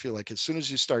that. I feel like as soon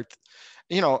as you start,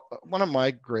 one of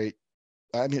my great,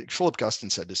 I mean, Philip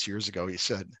Guston said this years ago. He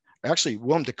said, actually,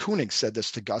 Willem de Kooning said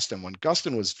this to Guston when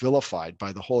Guston was vilified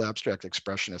by the whole abstract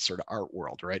expressionist sort of art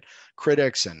world, right?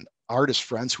 Critics and artist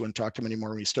friends who wouldn't talk to him anymore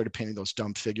when he started painting those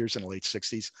dumb figures in the late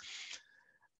 60s.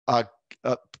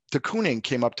 De Kooning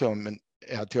came up to him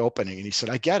at the opening and he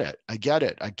said, I get it. I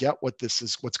get what this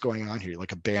is, what's going on here.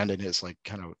 Like abandoned his like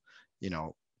kind of,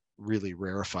 really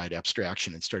rarefied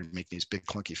abstraction and started making these big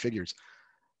clunky figures.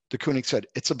 De Kooning said,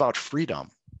 it's about freedom.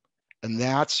 And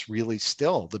that's really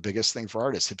still the biggest thing for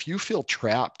artists. If you feel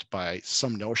trapped by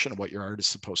some notion of what your art is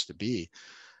supposed to be,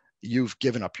 you've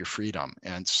given up your freedom.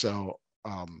 And so,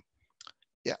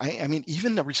 yeah, I mean,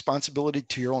 even the responsibility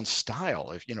to your own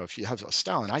style, if you have a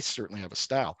style, and I certainly have a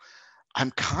style,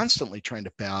 I'm constantly trying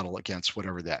to battle against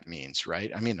whatever that means,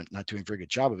 right? I mean, I'm not doing a very good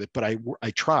job of it, but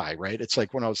I try, right? It's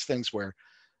like one of those things where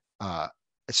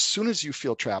as soon as you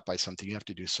feel trapped by something, you have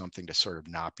to do something to sort of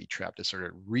not be trapped, to sort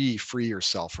of free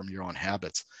yourself from your own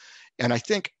habits. And I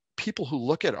think people who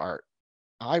look at art,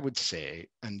 I would say,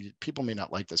 and people may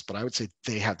not like this, but I would say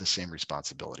they have the same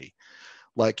responsibility.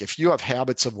 Like if you have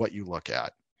habits of what you look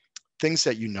at, things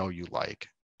that you like,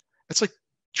 it's like,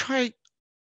 try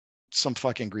some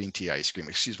fucking green tea ice cream,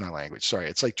 excuse my language, sorry.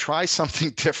 It's like, try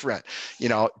something different,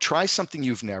 try something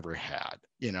you've never had,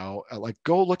 like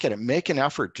go look at it, make an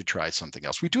effort to try something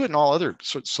else. We do it in all other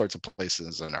sorts of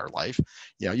places in our life.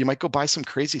 You might go buy some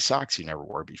crazy socks you never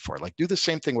wore before. Like do the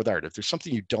same thing with art. If there's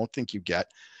something you don't think you get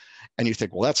and you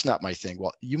think, well, that's not my thing.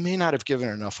 Well, you may not have given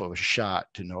enough of a shot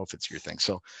to know if it's your thing.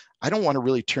 So I don't want to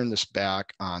really turn this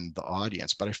back on the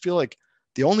audience, but I feel like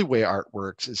the only way art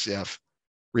works is if,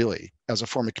 really, as a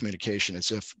form of communication, is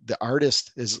if the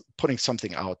artist is putting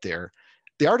something out there.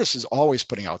 The artist is always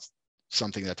putting out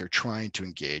something that they're trying to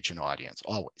engage an audience,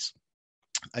 always.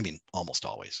 I mean, almost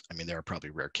always. I mean, there are probably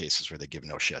rare cases where they give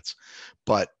no shits,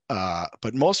 but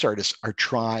most artists are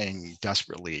trying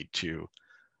desperately to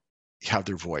have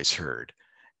their voice heard.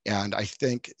 And I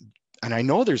think, and I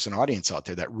know there's an audience out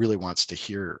there that really wants to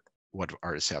hear what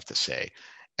artists have to say.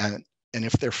 And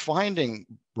if they're finding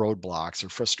roadblocks or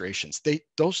frustrations,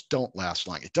 those don't last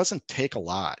long. It doesn't take a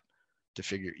lot to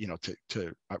figure,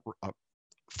 to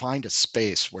find a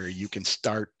space where you can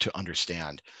start to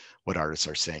understand what artists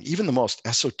are saying. Even the most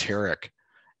esoteric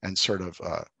and sort of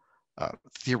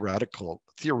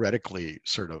theoretically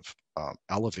sort of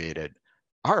elevated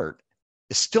art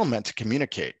is still meant to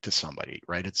communicate to somebody,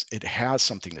 right? It has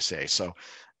something to say. So,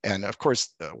 and of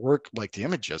course, work like the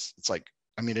Imagists, it's like,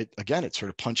 I mean, it sort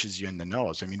of punches you in the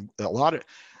nose. I mean,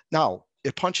 now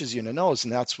it punches you in the nose,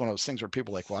 and that's one of those things where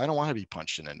people are like, well, I don't want to be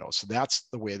punched in the nose. So that's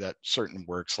the way that certain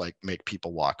works like make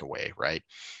people walk away, right?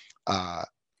 Well,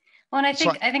 and I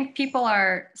think people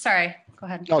are, sorry, go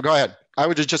ahead. No, go ahead. I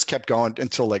would have just kept going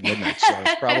until like midnight. So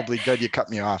it's probably good you cut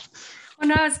me off. Well,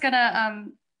 no, I was gonna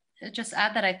just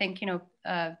add that I think,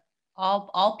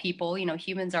 all people,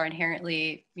 humans are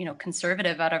inherently,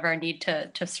 conservative out of our need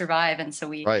to survive. And so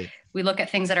we look at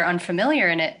things that are unfamiliar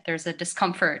and there's a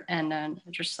discomfort and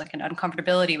just like an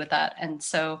uncomfortability with that. And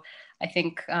so I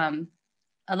think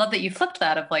I love that you flipped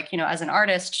that of like, as an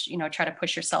artist, try to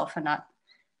push yourself and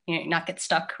not get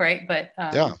stuck, right? But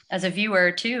as a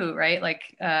viewer too, right?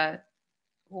 Like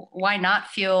why not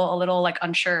feel a little like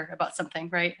unsure about something,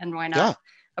 right? And why not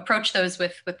approach those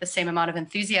with the same amount of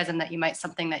enthusiasm that you might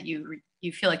something that you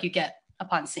feel like you get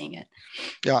upon seeing it.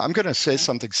 Yeah, I'm going to say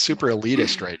something super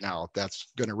elitist right now that's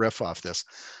going to riff off this.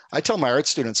 I tell my art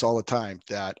students all the time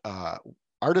that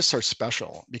artists are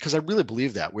special because I really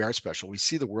believe that we are special. We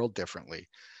see the world differently.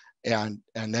 And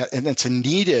it's a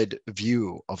needed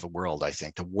view of the world. I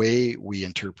think the way we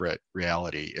interpret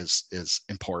reality is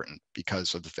important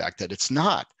because of the fact that it's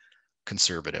not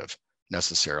conservative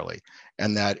necessarily,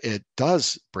 and that it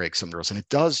does break some rules and it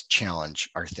does challenge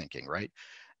our thinking, right?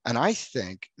 And I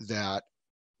think that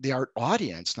the art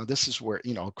audience, now this is where,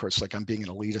 of course, like I'm being an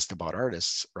elitist about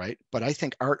artists, right? But I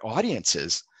think art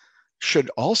audiences should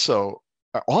also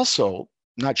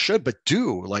not should, but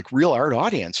do, like real art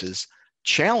audiences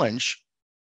challenge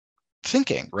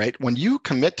thinking, right? When you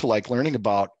commit to like learning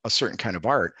about a certain kind of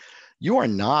art, you are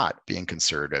not being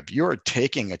conservative. You are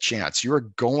taking a chance. You are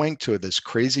going to this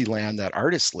crazy land that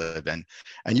artists live in,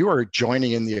 and you are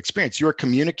joining in the experience. You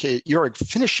are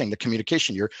finishing the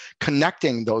communication. You're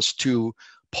connecting those two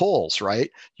poles, right?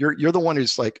 You're the one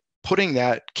who's like putting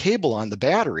that cable on the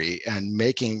battery and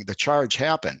making the charge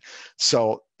happen.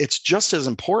 So it's just as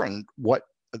important what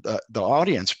the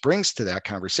audience brings to that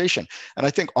conversation. And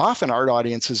I think often art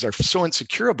audiences are so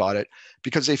insecure about it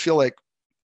because they feel like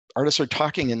artists are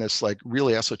talking in this like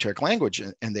really esoteric language,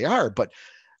 and they are, but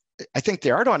I think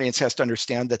the art audience has to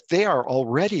understand that they are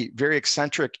already very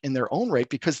eccentric in their own right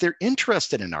because they're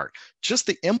interested in art. Just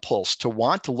the impulse to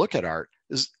want to look at art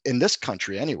is, in this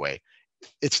country anyway,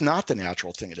 it's not the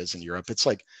natural thing it is in Europe. It's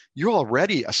like you're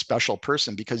already a special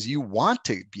person because you want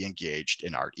to be engaged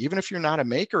in art, even if you're not a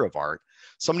maker of art,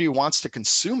 somebody who wants to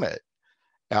consume it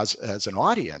as an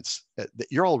audience, that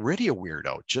you're already a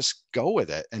weirdo. Just go with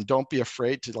it and don't be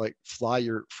afraid to like fly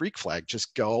your freak flag.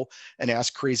 Just go and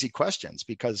ask crazy questions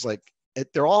because like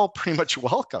they're all pretty much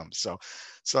welcome. So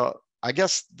I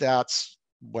guess that's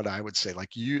what I would say.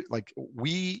 Like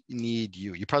we need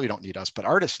you. You probably don't need us, but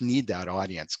artists need that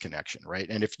audience connection, right?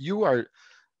 And if you are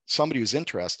somebody who's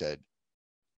interested,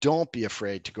 don't be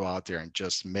afraid to go out there and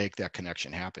just make that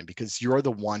connection happen because you're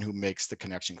the one who makes the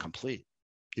connection complete.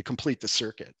 You complete the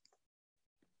circuit.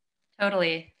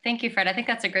 Totally. Thank you, Fred. I think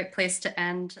that's a great place to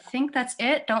end. I think that's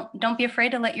it. Don't be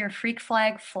afraid to let your freak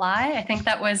flag fly. I think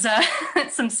that was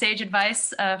some sage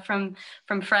advice from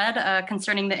Fred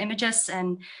concerning the Imagists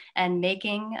and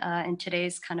making in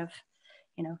today's kind of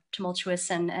tumultuous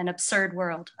and absurd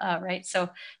world, right? So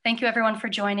thank you everyone for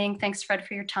joining. Thanks, Fred,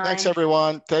 for your time. Thanks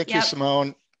everyone. Thank you,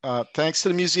 Simone. Thanks to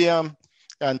the museum,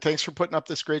 and thanks for putting up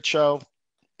this great show.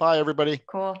 Bye, everybody.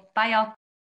 Cool. Bye, y'all.